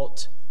in a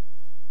fault,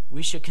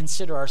 we should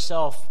consider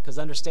ourselves, because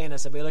understand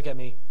this, everybody look at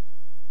me,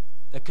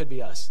 that could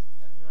be us.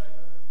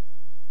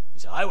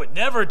 You say, I would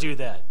never do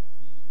that.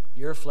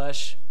 Your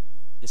flesh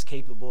is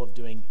capable of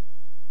doing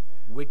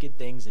wicked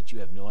things that you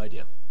have no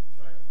idea.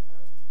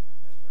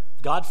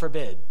 God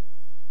forbid.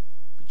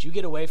 But you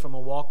get away from a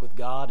walk with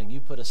God and you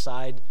put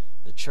aside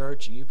the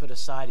church and you put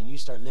aside and you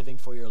start living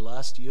for your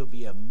lust, you'll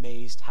be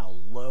amazed how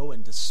low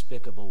and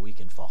despicable we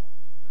can fall.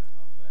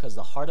 Because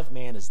the heart of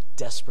man is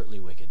desperately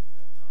wicked.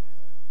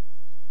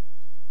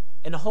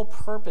 And the whole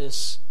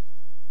purpose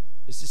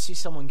is to see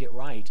someone get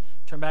right.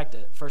 Turn back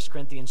to 1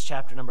 Corinthians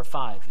chapter number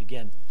 5.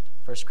 Again,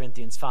 1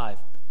 Corinthians 5.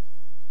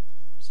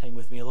 Just hang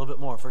with me a little bit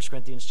more. 1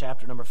 Corinthians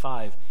chapter number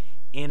 5.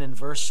 And in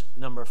verse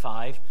number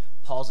 5,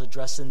 Paul's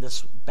addressing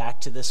this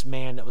back to this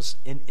man that was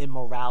in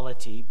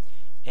immorality.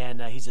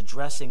 And he's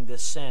addressing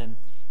this sin.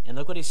 And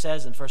look what he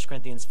says in 1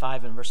 Corinthians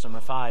 5 and verse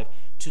number 5.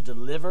 To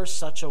deliver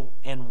such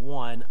an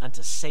one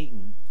unto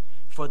Satan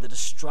for the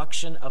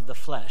destruction of the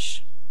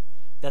flesh,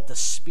 that the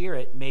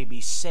spirit may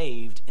be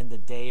saved in the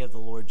day of the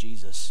Lord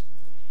Jesus.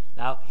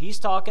 Now, he's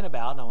talking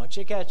about, and I want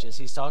you to catch this,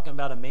 he's talking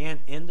about a man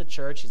in the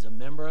church, he's a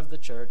member of the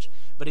church,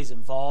 but he's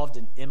involved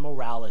in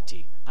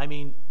immorality. I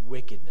mean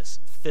wickedness,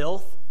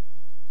 filth,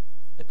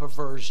 and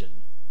perversion.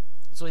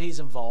 That's what he's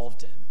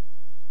involved in.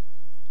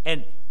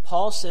 And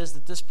Paul says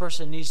that this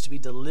person needs to be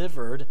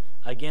delivered,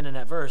 again in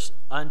that verse,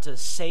 unto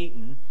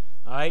Satan,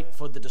 all right,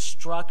 for the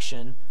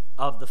destruction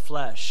of the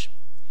flesh.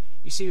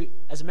 You see,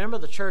 as a member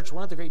of the church,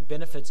 one of the great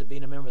benefits of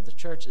being a member of the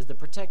church is the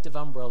protective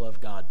umbrella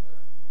of God.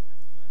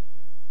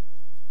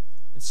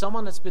 And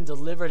someone that's been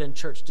delivered in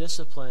church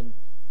discipline,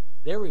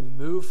 they're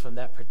removed from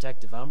that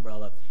protective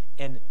umbrella.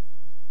 And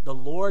the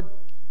Lord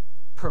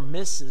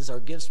permisses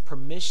or gives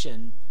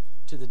permission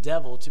to the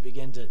devil to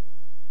begin to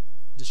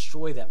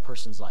destroy that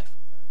person's life.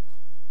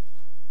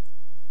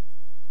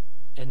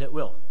 And it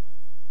will.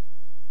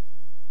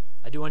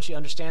 I do want you to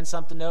understand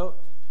something, though.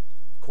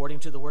 According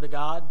to the Word of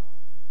God,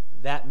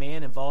 that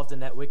man involved in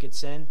that wicked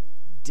sin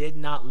did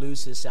not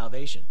lose his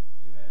salvation.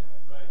 Amen.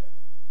 Right.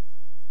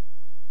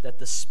 That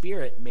the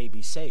spirit may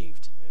be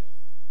saved. Yes.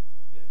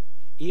 Yes.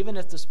 Even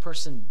if this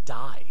person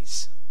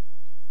dies,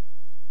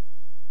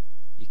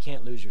 you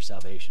can't lose your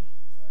salvation.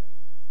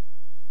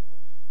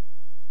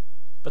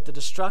 But the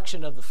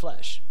destruction of the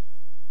flesh,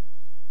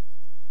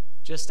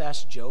 just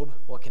ask Job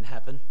what can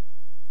happen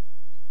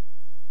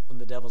when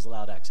the devil's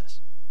allowed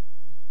access.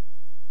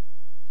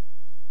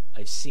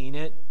 I've seen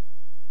it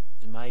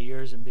in my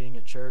years in being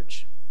at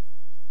church.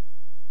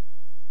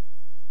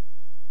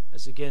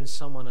 As again,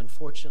 someone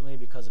unfortunately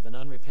because of an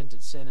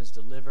unrepentant sin is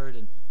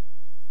delivered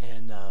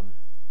and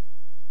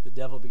the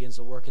devil begins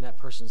to work in that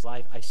person's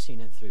life. I've seen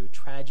it through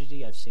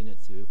tragedy. I've seen it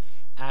through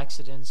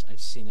accidents.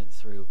 I've seen it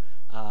through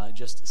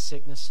just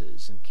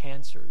sicknesses and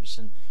cancers.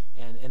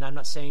 And I'm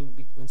not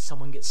saying when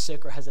someone gets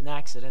sick or has an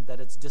accident that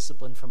it's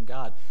discipline from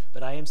God.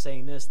 But I am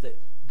saying this, that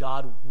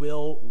God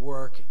will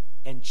work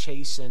and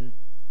chasten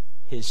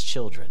his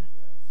children.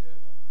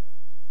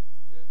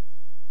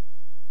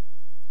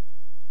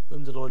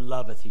 Whom the Lord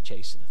loveth, he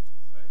chasteneth.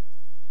 Right.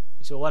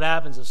 You say, well, what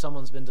happens if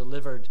someone's been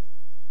delivered,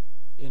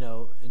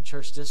 in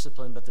church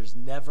discipline, but there's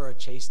never a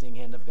chastening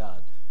hand of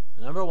God?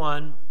 Number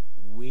one,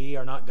 we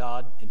are not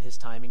God, and his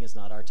timing is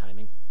not our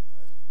timing.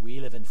 Right. We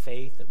live in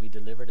faith that we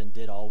delivered and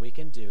did all we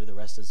can do. The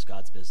rest is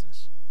God's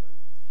business. Right.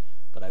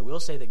 But I will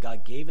say that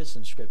God gave us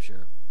in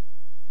Scripture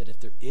that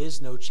if there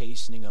is no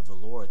chastening of the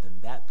Lord, then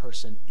that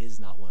person is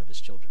not one of his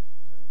children.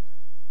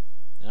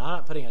 Right. And I'm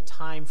not putting a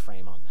time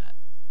frame on that.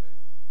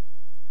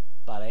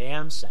 But I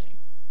am saying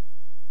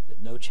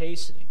that no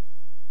chastening.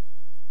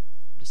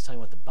 I'm just telling you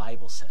what the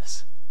Bible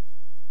says.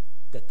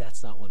 That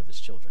that's not one of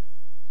his children.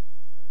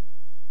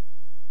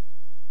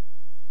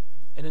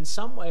 And in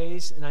some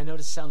ways, and I know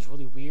this sounds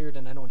really weird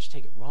and I don't want you to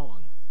take it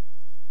wrong,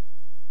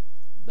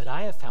 but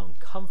I have found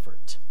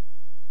comfort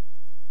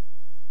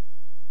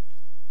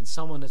in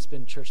someone that's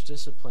been church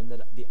disciplined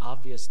that the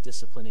obvious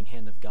disciplining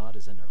hand of God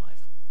is in their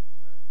life.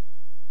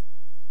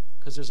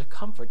 Because there's a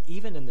comfort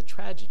even in the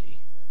tragedy.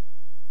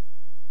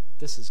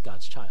 This is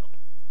God's child.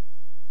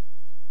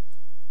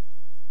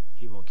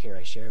 He won't care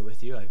I share it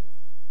with you.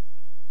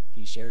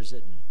 He shares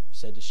it and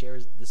said to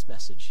share this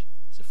message.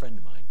 He's a friend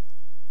of mine.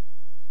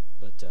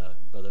 But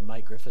Brother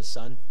Mike Griffith's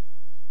son,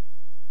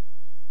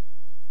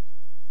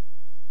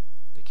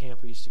 the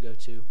camp we used to go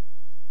to,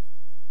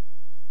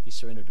 he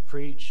surrendered to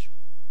preach.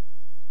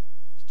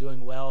 He's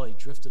doing well. He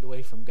drifted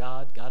away from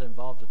God, got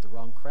involved with the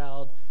wrong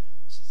crowd,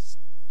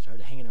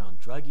 started hanging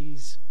around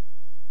druggies.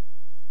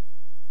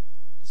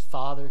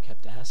 Father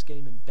kept asking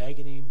him and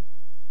begging him,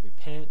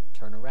 repent,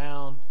 turn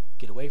around,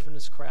 get away from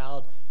this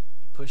crowd.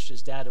 He pushed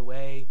his dad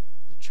away.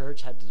 The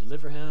church had to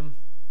deliver him.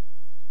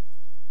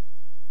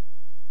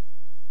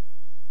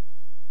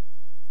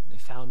 They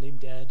found him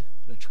dead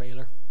in a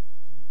trailer.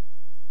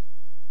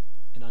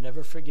 And I'll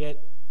never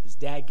forget his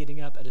dad getting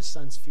up at his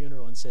son's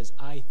funeral and says,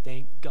 I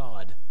thank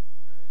God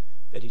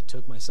that he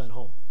took my son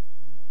home.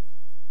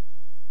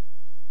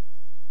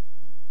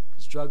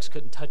 Because drugs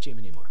couldn't touch him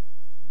anymore.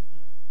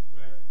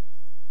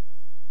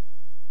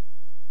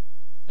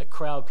 That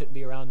crowd couldn't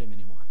be around him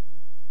anymore.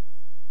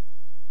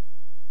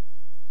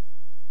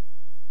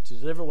 To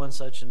deliver one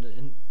such,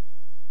 and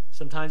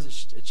Sometimes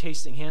it's a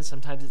chastening hand,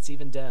 sometimes it's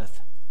even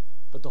death.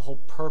 But the whole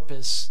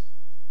purpose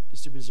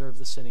is to preserve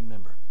the sinning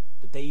member.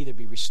 That they either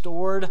be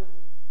restored,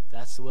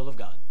 that's the will of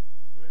God.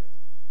 That's right.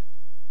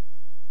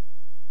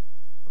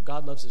 Or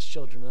God loves his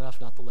children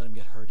enough not to let them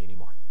get hurt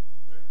anymore.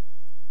 Right.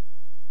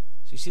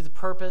 So you see the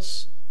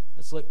purpose?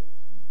 Let's look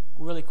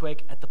really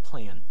quick at the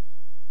plan.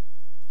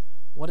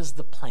 What is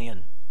the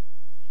plan?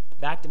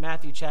 Back to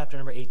Matthew chapter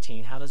number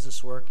 18. How does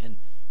this work? And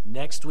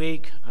next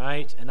week, all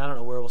right, and I don't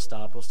know where we'll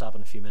stop. We'll stop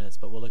in a few minutes,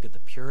 but we'll look at the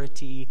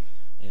purity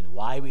and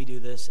why we do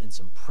this and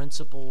some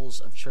principles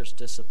of church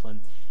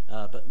discipline.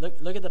 But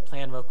look at the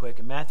plan real quick.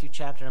 In Matthew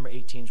chapter number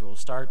 18 is where we'll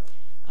start.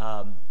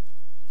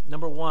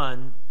 Number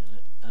one,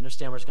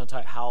 understand we're just going to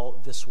talk how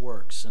this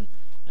works. And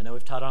I know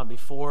we've taught on it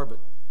before, but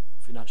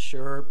if you're not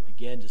sure,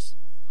 again, just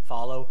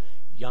follow.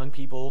 Young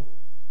people,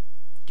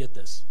 get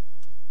this.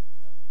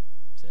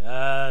 Say,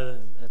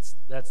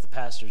 that's the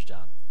pastor's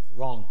job.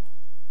 Wrong.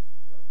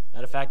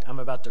 Matter of fact, I'm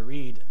about to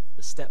read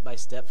the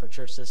step-by-step for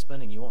church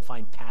discipline, and you won't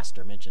find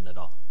pastor mentioned at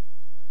all.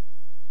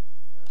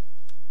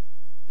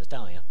 Just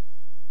telling you.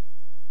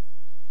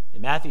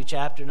 In Matthew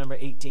chapter number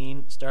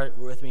 18, start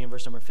with me in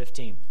verse number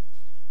 15.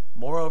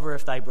 Moreover,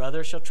 if thy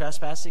brother shall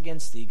trespass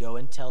against thee, go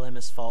and tell him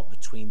his fault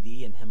between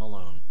thee and him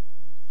alone.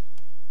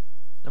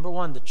 Number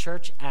one, the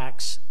church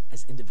acts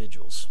as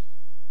individuals.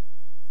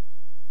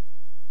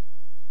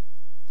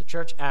 The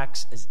church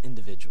acts as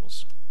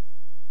individuals.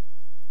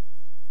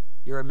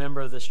 You're a member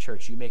of this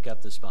church. You make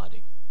up this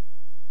body.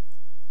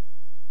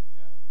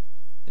 Yeah.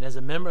 And as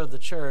a member of the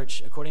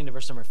church, according to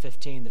verse number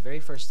 15, the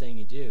very first thing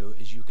you do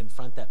is you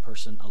confront that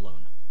person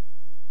alone.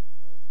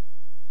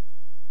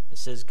 It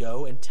says,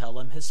 go and tell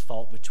him his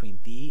fault between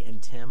thee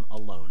and him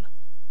alone.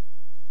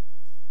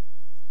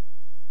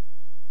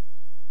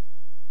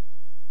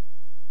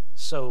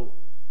 So,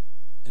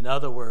 in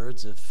other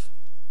words, if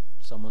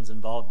someone's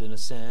involved in a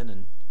sin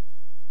and,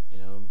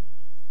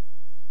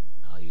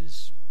 I'll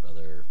use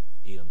Brother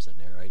Edom sitting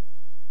there, right?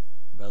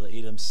 Brother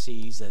Edom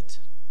sees that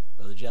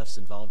Brother Jeff's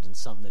involved in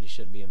something that he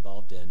shouldn't be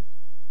involved in.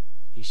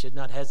 He should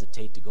not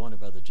hesitate to go into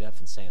Brother Jeff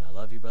and saying, I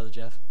love you, Brother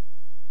Jeff.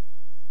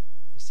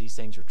 These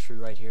things are true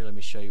right here. Let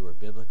me show you where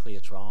biblically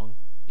it's wrong.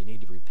 You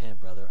need to repent,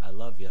 brother. I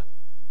love you.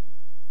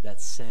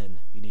 That's sin.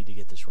 You need to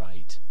get this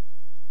right.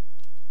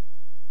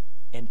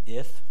 And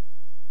if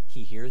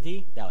he hear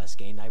thee, thou hast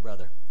gained thy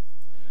brother.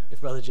 Amen. If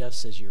Brother Jeff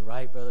says, you're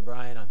right, Brother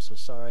Brian, I'm so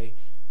sorry.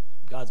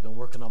 God's been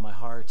working on my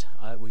heart.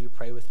 Will you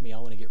pray with me? I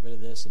want to get rid of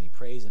this. And he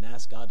prays and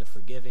asks God to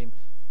forgive him.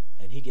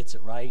 And he gets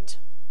it right.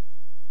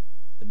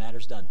 The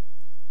matter's done.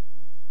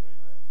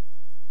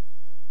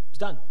 It's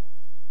done.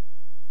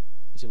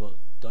 You say, well,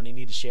 don't he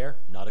need to share?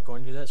 Not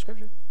according to that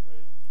scripture.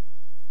 Right.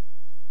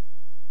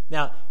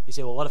 Now, you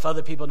say, well, what if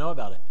other people know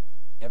about it?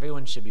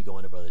 Everyone should be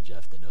going to Brother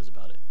Jeff that knows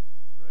about it.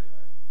 Right.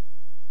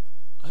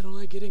 I don't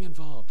like getting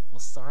involved. Well,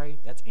 sorry,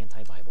 that's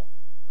anti-Bible.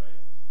 Right.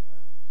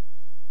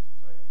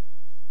 Right.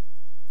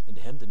 And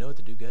to him to know it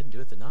to do good and do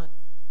it to not.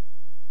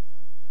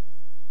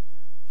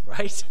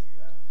 Right?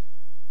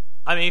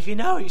 I mean, if you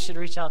know, you should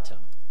reach out to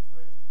him.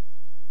 Right.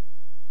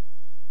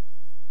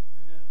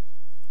 Amen.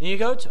 And you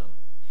go to him.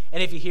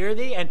 And if you hear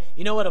thee, and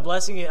you know what a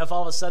blessing, if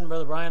all of a sudden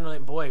Brother Brian,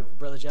 like, boy,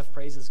 Brother Jeff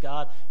praises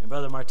God, and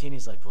Brother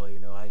Martini's like, boy,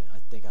 I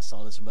think I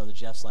saw this in Brother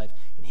Jeff's life.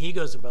 And he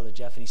goes to Brother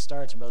Jeff, and he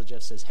starts, and Brother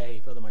Jeff says, hey,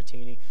 Brother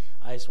Martini,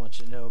 I just want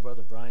you to know,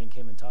 Brother Brian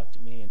came and talked to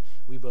me, and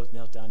we both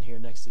knelt down here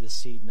next to this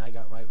seat, and I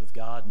got right with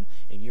God,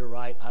 and you're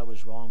right, I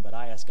was wrong, but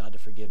I asked God to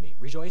forgive me.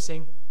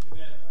 Rejoicing.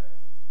 Amen.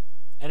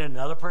 And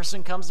another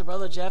person comes to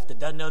Brother Jeff that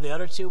doesn't know the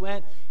other two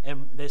went,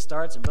 and they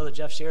starts, and Brother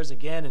Jeff shares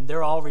again, and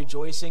they're all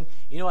rejoicing.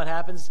 You know what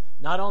happens?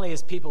 Not only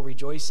is people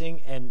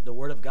rejoicing and the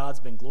word of God's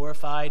been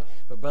glorified,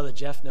 but Brother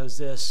Jeff knows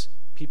this: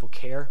 people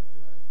care.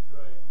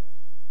 Right.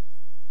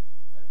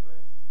 That's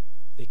right.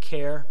 They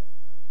care.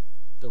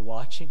 They're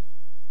watching.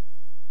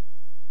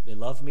 They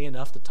love me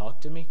enough to talk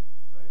to me.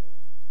 Right.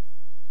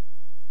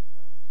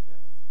 Yeah.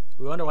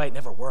 We wonder why it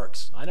never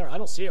works. I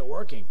don't see it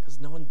working because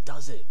no one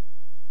does it.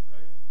 Right.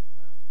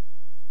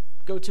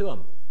 Go to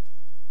them.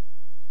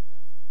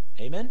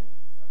 Amen?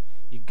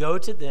 You go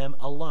to them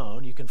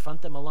alone. You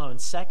confront them alone.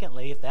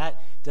 Secondly, if that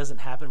doesn't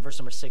happen, verse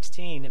number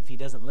 16, if he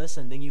doesn't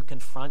listen, then you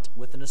confront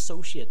with an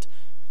associate.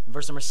 In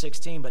verse number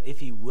 16, but if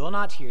he will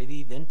not hear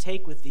thee, then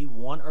take with thee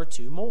one or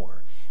two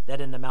more, that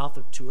in the mouth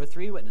of two or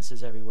three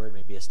witnesses every word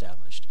may be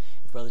established.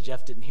 If Brother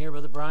Jeff didn't hear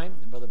Brother Brian,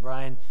 and Brother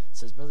Brian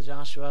says, Brother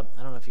Joshua,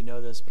 I don't know if you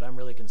know this, but I'm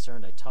really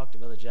concerned. I talked to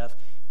Brother Jeff.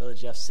 Brother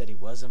Jeff said he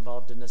was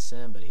involved in this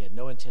sin, but he had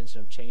no intention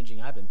of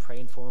changing. I've been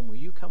praying for him. Will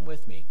you come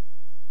with me?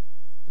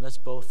 And let's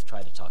both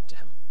try to talk to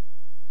him.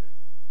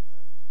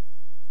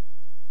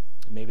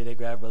 And maybe they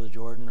grab Brother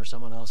Jordan or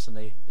someone else and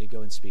they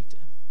go and speak to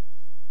him.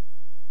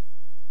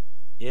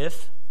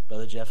 If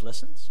Brother Jeff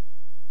listens,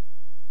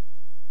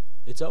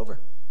 it's over.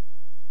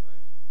 Right.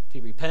 If he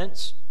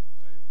repents,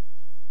 Right.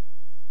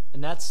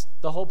 and that's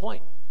the whole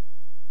point.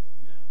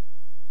 Amen.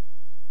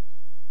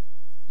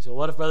 So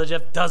what if Brother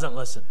Jeff doesn't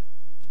listen?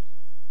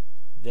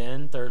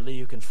 Then, thirdly,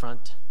 you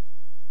confront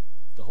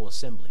the whole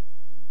assembly.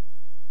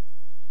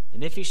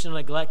 And if he shall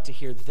neglect to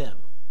hear them,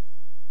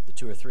 the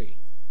 2 or 3.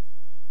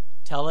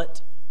 Tell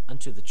it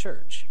unto the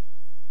church.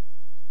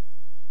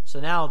 So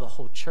now the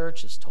whole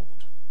church is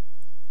told.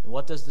 And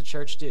what does the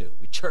church do?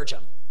 We church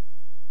them.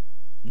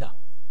 No.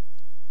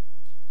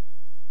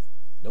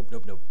 Nope.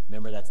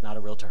 Remember, that's not a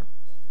real term,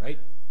 right?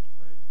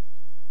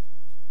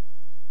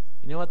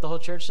 You know what the whole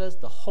church does?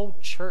 The whole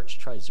church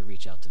tries to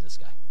reach out to this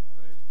guy.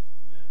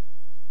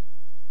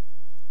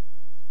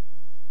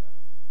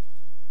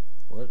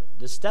 Or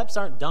the steps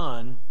aren't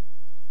done.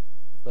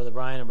 Brother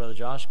Brian and Brother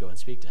Josh go and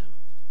speak to him.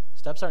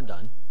 Steps aren't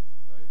done.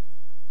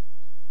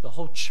 The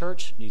whole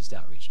church needs to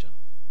outreach to him.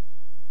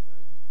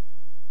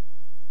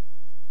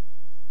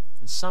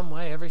 In some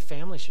way, every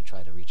family should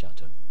try to reach out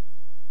to him.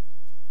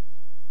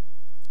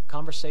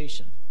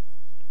 Conversation.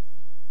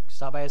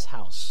 Stop by his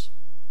house.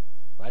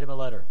 Write him a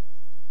letter.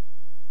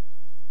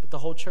 But the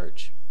whole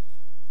church.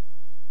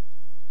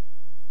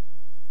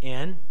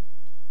 And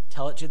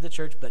tell it to the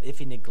church, but if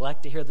he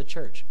neglect to hear the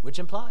church, which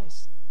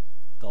implies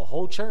the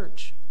whole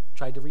church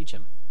tried to reach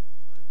him,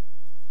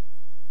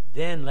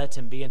 then let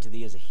him be unto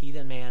thee as a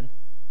heathen man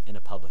and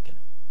a publican.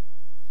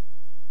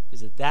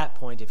 Is at that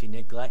point, if he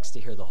neglects to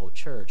hear the whole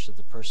church, that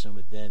the person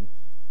would then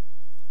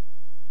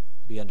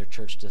be under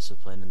church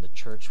discipline, and the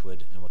church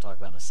would, and we'll talk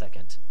about in a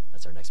second,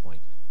 that's our next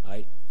point, all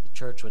right? The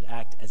church would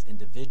act as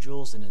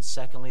individuals, and then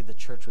secondly, the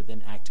church would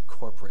then act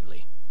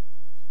corporately.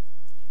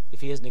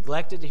 If he has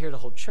neglected to hear the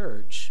whole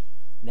church,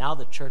 now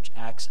the church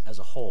acts as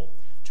a whole.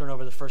 Turn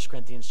over to 1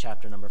 Corinthians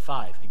chapter number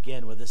 5.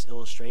 Again, where this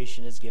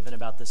illustration is given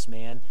about this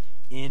man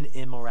in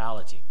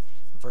immorality.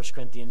 1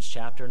 Corinthians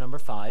chapter number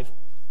 5.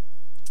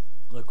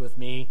 Look with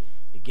me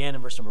again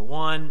in verse number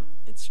 1.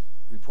 It's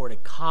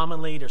reported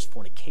commonly there's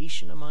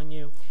fornication among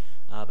you,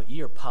 but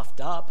ye are puffed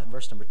up. In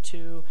verse number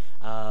 2,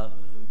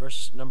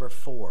 verse number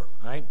 4,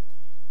 right?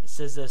 It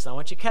says this. I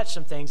want you to catch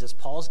some things as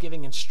Paul's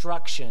giving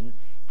instruction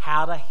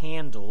how to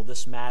handle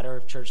this matter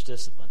of church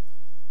discipline.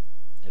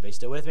 Everybody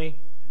still with me?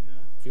 Yeah.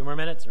 A few more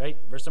minutes, right?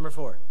 Verse number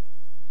 4. It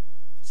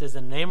says,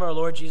 in the name of our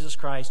Lord Jesus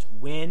Christ,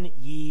 when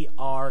ye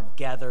are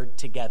gathered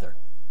together.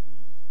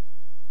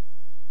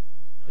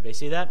 Everybody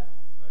see that?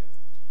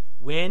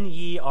 When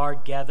ye are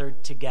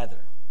gathered together.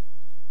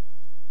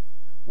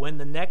 When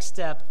the next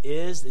step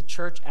is the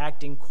church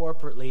acting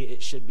corporately,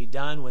 it should be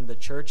done when the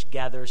church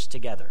gathers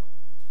together.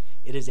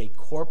 It is a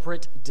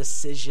corporate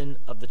decision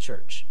of the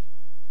church.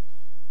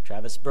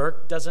 Travis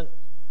Burke doesn't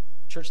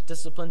church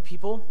discipline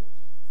people.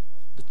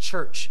 The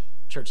church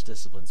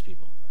disciplines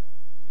people.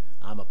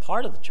 I'm a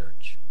part of the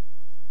church.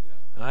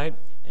 All right?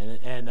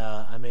 And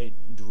I may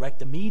direct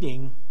a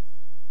meeting,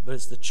 but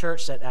it's the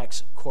church that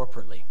acts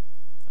corporately.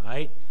 All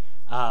right?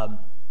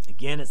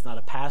 Again, it's not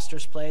a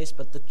pastor's place,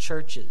 but the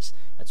church's.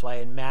 That's why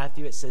in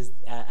Matthew it says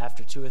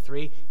after 2 or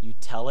 3, you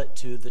tell it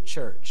to the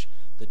church.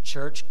 The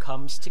church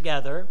comes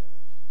together,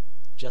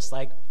 just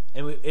like,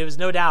 and it was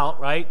no doubt,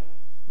 right,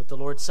 with the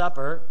Lord's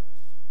Supper,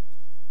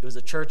 it was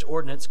a church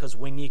ordinance because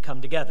when ye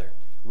come together.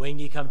 When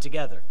ye come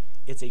together.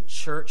 It's a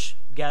church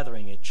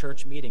gathering, a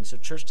church meeting. So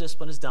church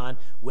discipline is done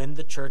when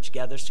the church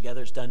gathers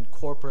together. It's done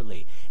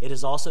corporately. It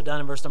is also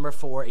done in verse number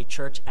 4, a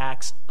church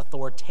acts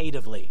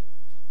authoritatively.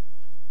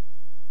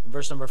 In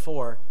verse number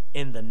 4,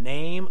 in the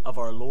name of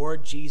our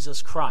Lord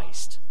Jesus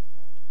Christ,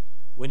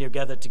 when you're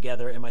gathered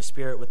together in my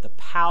spirit with the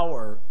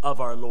power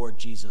of our Lord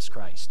Jesus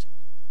Christ.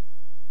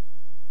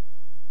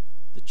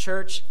 The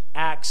church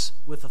acts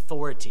with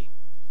authority.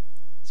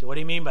 So what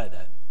do you mean by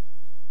that?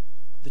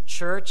 The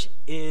church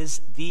is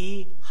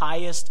the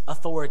highest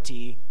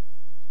authority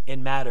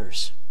in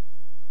matters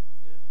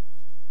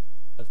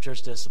of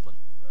church discipline.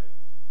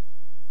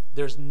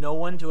 There's no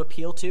one to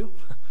appeal to.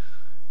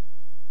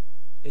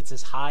 It's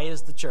as high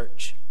as the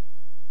church.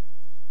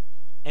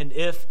 And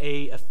if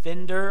a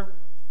offender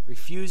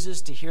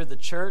refuses to hear the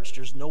church,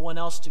 there's no one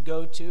else to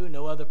go to,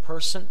 no other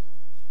person.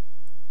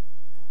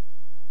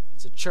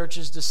 It's a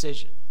church's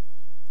decision.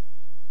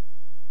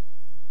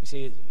 You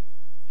see,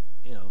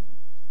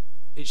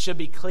 it should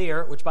be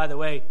clear, which, by the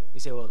way, you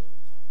say, well,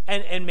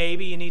 and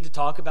maybe you need to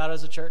talk about it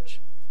as a church.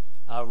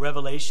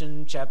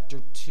 Revelation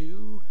chapter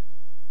 2,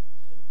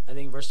 I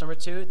think verse number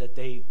 2,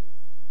 that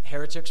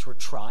heretics were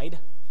tried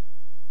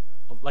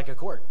like a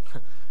court.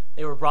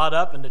 They were brought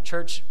up and the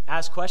church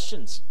asked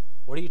questions.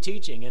 What are you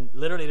teaching? And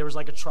literally there was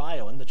like a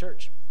trial in the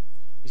church.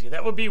 You say,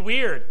 that would be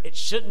weird. It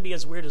shouldn't be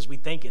as weird as we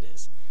think it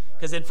is.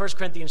 Because in 1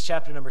 Corinthians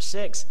chapter number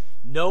 6,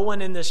 no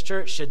one in this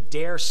church should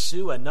dare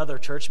sue another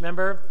church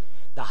member.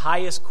 The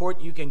highest court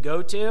you can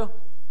go to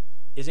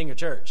is in your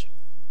church.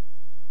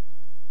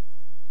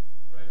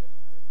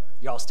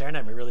 You're all staring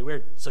at me really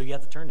weird, so you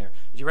have to turn there.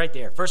 You're right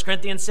there. 1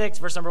 Corinthians 6,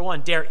 verse number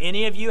 1. Dare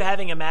any of you,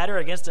 having a matter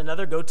against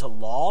another, go to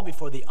law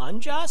before the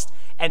unjust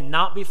and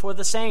not before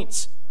the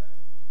saints?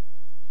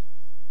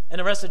 And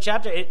the rest of the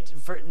chapter,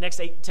 for next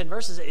 10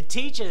 verses, it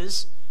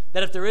teaches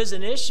that if there is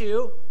an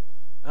issue,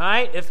 all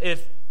right,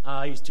 if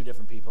I use two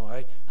different people, all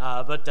right,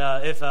 but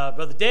if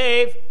Brother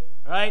Dave,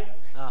 all right,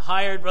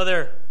 hired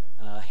Brother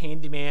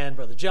handyman,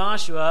 Brother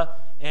Joshua,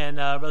 and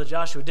Brother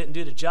Joshua didn't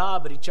do the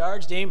job, but he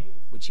charged him,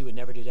 which he would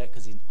never do that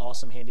because he's an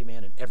awesome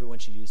handyman and everyone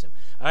should use him.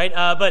 All right,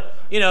 but,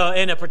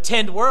 in a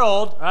pretend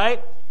world,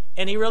 right,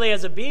 and he really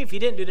has a beef. He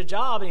didn't do the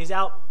job, and he's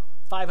out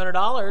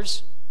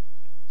 $500,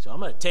 so I'm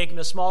going to take him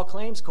to small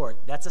claims court.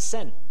 That's a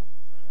sin.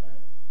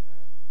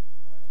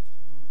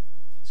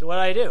 So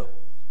what do?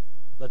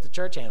 Let the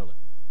church handle it.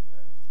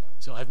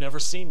 So I've never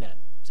seen that.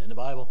 It's in the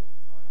Bible.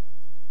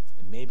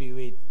 And maybe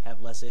we'd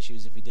have less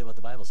issues if we did what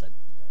the Bible said.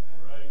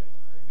 Right.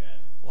 Amen.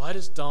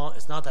 Well,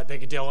 it's not that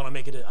big a deal.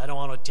 I don't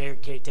want to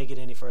take it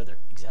any further.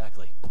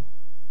 Exactly.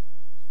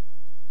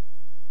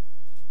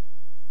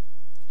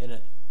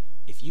 And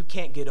if you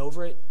can't get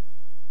over it,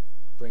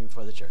 bring it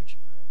before the church.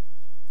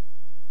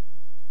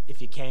 If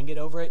you can get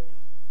over it,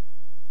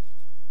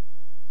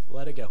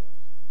 let it go.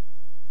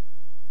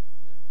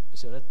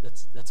 So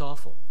that's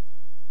awful.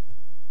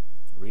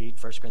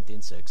 Read 1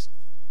 Corinthians 6.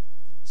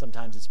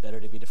 Sometimes it's better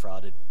to be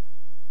defrauded.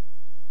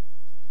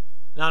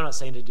 Now, I'm not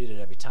saying to do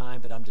that every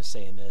time, but I'm just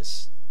saying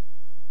this.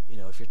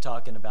 If you're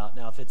talking about,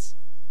 now if it's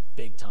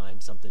big time,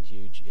 something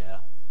huge, yeah.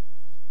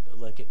 But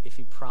look, if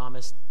he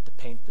promised to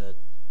paint the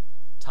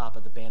top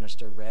of the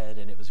banister red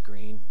and it was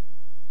green,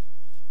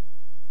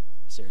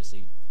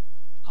 seriously,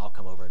 I'll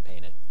come over and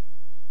paint it.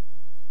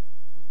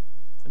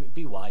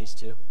 Be wise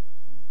too.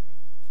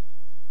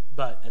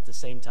 But at the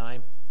same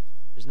time,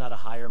 there's not a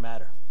higher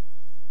matter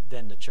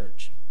than the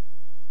church.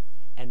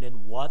 And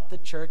then what the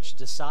church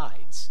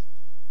decides,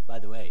 by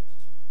the way,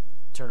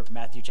 turn to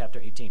Matthew chapter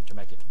 18. Turn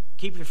back to,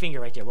 keep your finger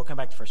right there. We'll come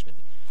back to 1 Corinthians.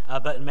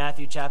 But in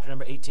Matthew chapter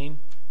number 18,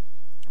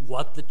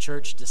 what the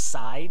church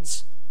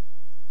decides,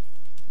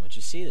 once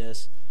you see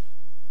this,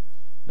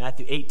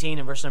 Matthew 18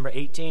 and verse number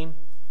 18,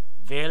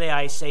 verily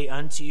I say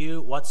unto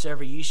you,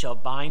 whatsoever ye shall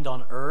bind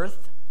on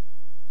earth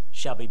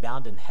shall be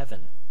bound in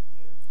heaven.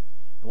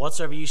 And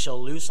whatsoever you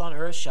shall loose on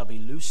earth shall be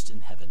loosed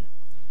in heaven.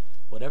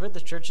 Whatever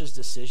the church's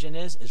decision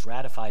is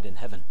ratified in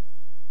heaven.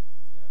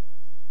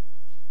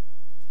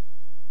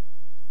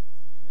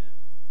 Amen.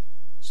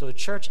 So the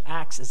church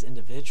acts as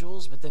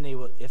individuals, but then they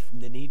will, if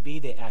the need be,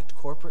 they act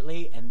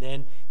corporately, and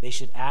then they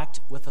should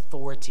act with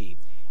authority.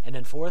 And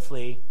then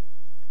fourthly,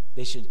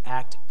 they should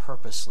act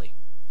purposely.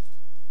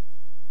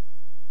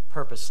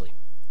 Purposely.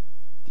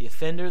 The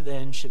offender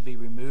then should be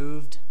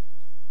removed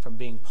from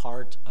being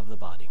part of the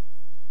body.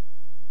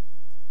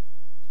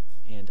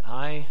 And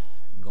I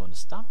am going to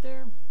stop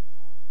there.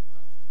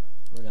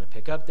 We're going to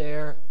pick up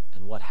there,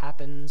 and what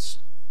happens.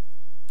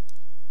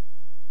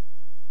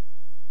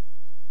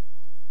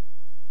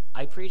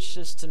 I preach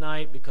this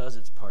tonight because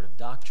it's part of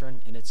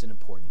doctrine, and it's an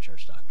important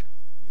church doctrine.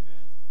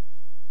 Amen.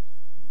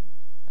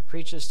 I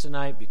preach this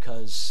tonight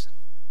because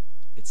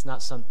it's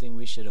not something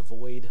we should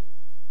avoid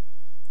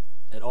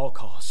at all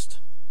cost,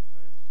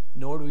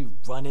 nor do we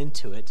run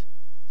into it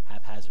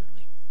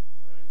haphazardly.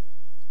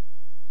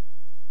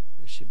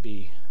 There should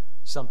be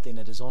something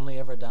that is only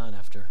ever done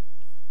after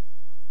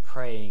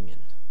praying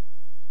and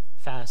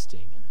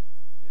fasting and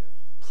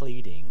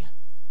pleading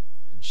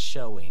and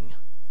showing.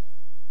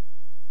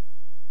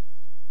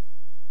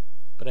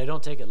 But I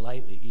don't take it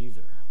lightly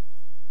either.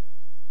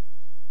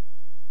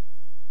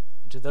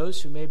 And to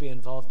those who may be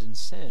involved in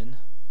sin,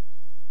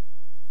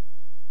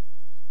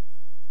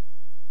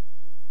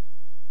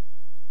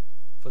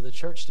 for the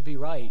church to be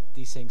right,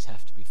 these things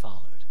have to be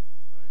followed.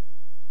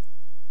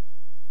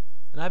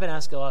 And I've been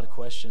asked a lot of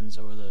questions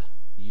over the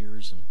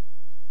years, and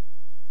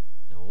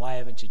why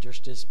haven't you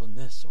church disciplined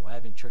this, or why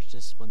haven't church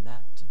disciplined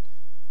that?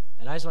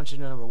 And I just want you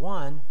to know, number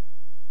one,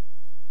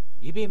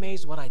 you'd be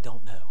amazed what I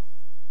don't know.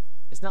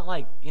 It's not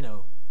like,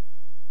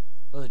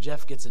 Brother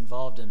Jeff gets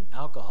involved in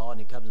alcohol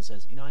and he comes and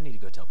says, I need to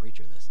go tell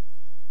preacher this.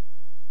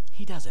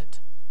 He doesn't.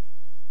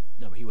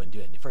 No, but he wouldn't do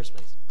it in the first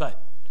place.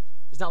 But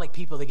it's not like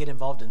people that get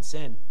involved in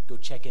sin go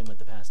check in with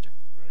the pastor.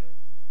 Right.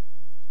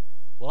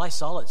 Well, I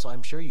saw it, so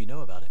I'm sure you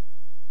know about it.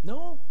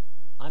 No,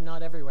 I'm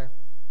not everywhere.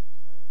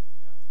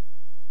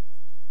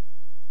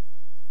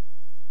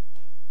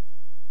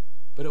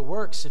 But it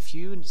works if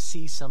you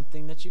see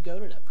something that you go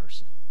to that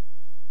person.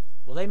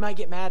 Well, they might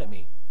get mad at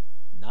me.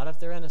 Not if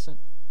they're innocent.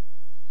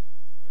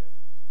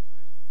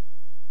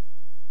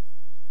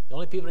 The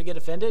only people that get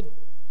offended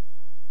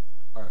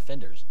are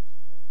offenders.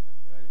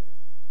 That's right.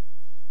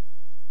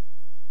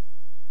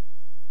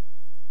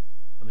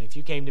 If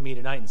you came to me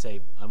tonight and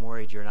say, I'm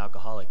worried you're an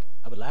alcoholic,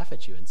 I would laugh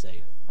at you and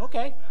say,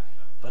 okay,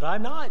 but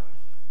I'm not.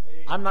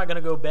 I'm not going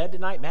to go to bed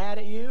tonight mad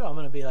at you. I'm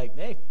going to be like,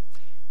 hey,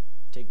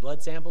 take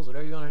blood samples,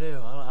 whatever you want to do.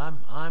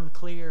 I'm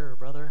clear,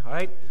 brother. All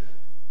right?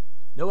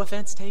 No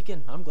offense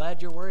taken. I'm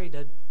glad you're worried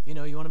that, you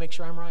want to make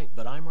sure I'm right,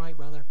 but I'm right,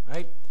 brother. All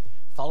right?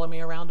 Follow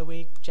me around a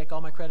week, check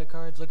all my credit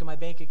cards, look at my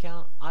bank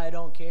account. I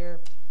don't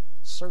care.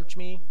 Search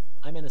me.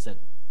 I'm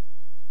innocent.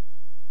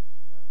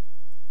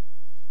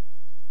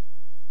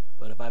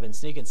 But if I've been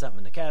sneaking something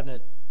in the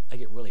cabinet, I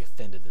get really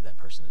offended that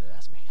person that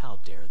asked me.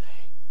 How dare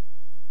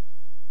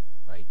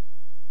they? Right?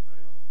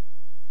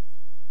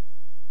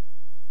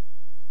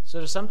 So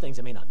there's some things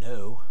I may not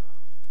know.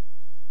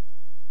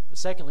 But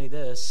secondly,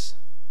 this,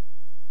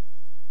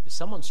 if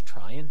someone's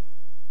trying,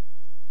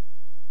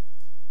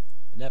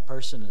 and that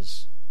person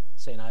is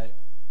saying,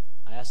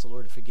 I ask the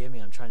Lord to forgive me.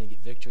 I'm trying to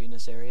get victory in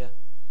this area.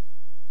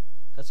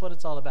 That's what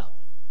it's all about.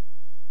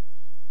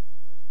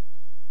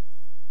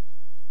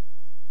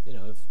 You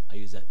know, if I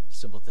use that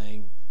simple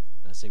thing,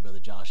 and I say Brother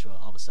Joshua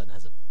all of a sudden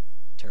has a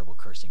terrible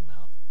cursing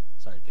mouth.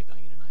 Sorry to pick on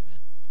you tonight, man.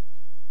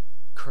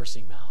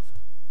 Cursing mouth.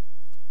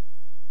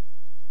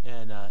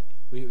 And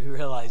we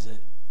realize it.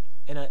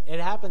 And it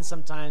happens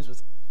sometimes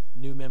with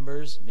new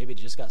members. Maybe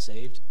they just got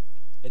saved.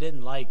 It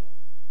didn't like,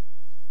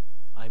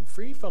 I'm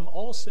free from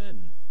all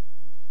sin.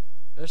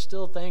 There's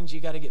still things you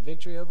got to get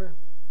victory over.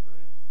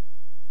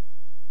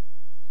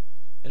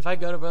 And if I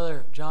go to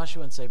Brother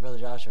Joshua and say, Brother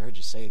Joshua, I heard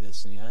you say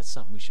this, and that's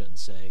something we shouldn't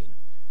say. And,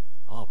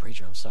 oh,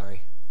 preacher, I'm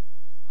sorry.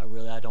 I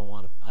don't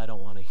want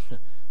to.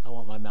 I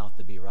want my mouth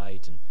to be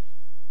right. And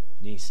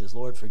he says,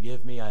 Lord,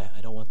 forgive me. I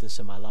don't want this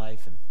in my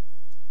life.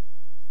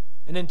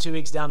 And then 2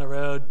 weeks down the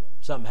road,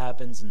 something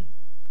happens and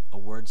a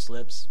word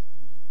slips.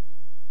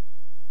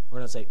 We're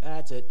going to say,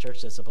 that's it,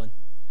 church discipline.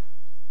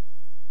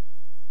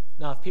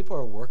 Now, if people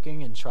are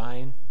working and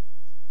trying,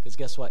 because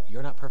guess what?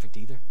 You're not perfect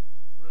either.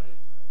 Right.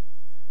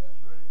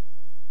 That's right.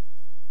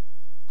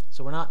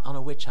 So we're not on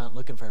a witch hunt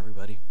looking for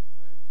everybody.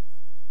 Right.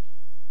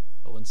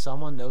 But when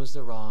someone knows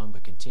they're wrong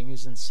but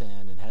continues in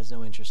sin and has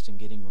no interest in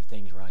getting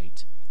things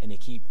right, and they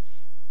keep,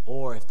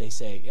 or if they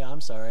say, yeah,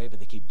 I'm sorry, but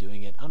they keep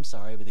doing it. I'm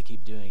sorry, but they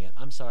keep doing it.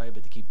 I'm sorry,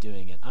 but they keep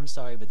doing it. I'm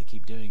sorry, but they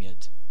keep doing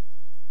it.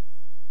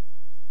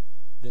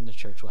 Then the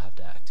church will have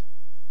to act.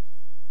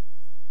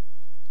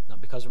 Not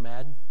because we're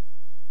mad.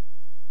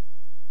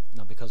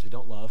 Not because we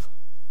don't love.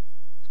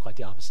 It's quite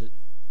the opposite.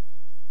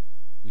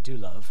 We do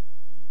love.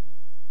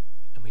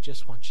 And we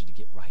just want you to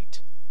get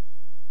right.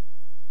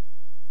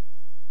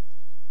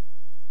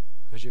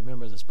 Because you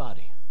remember this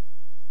body.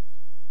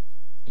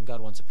 And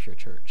God wants a pure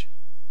church.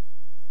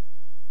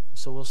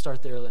 So we'll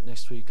start there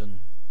next week on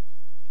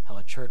how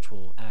a church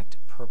will act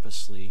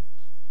purposely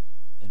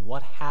and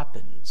what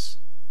happens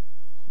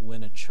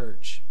when a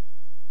church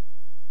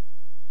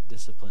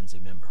disciplines a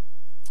member.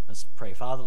 Let's pray. Father,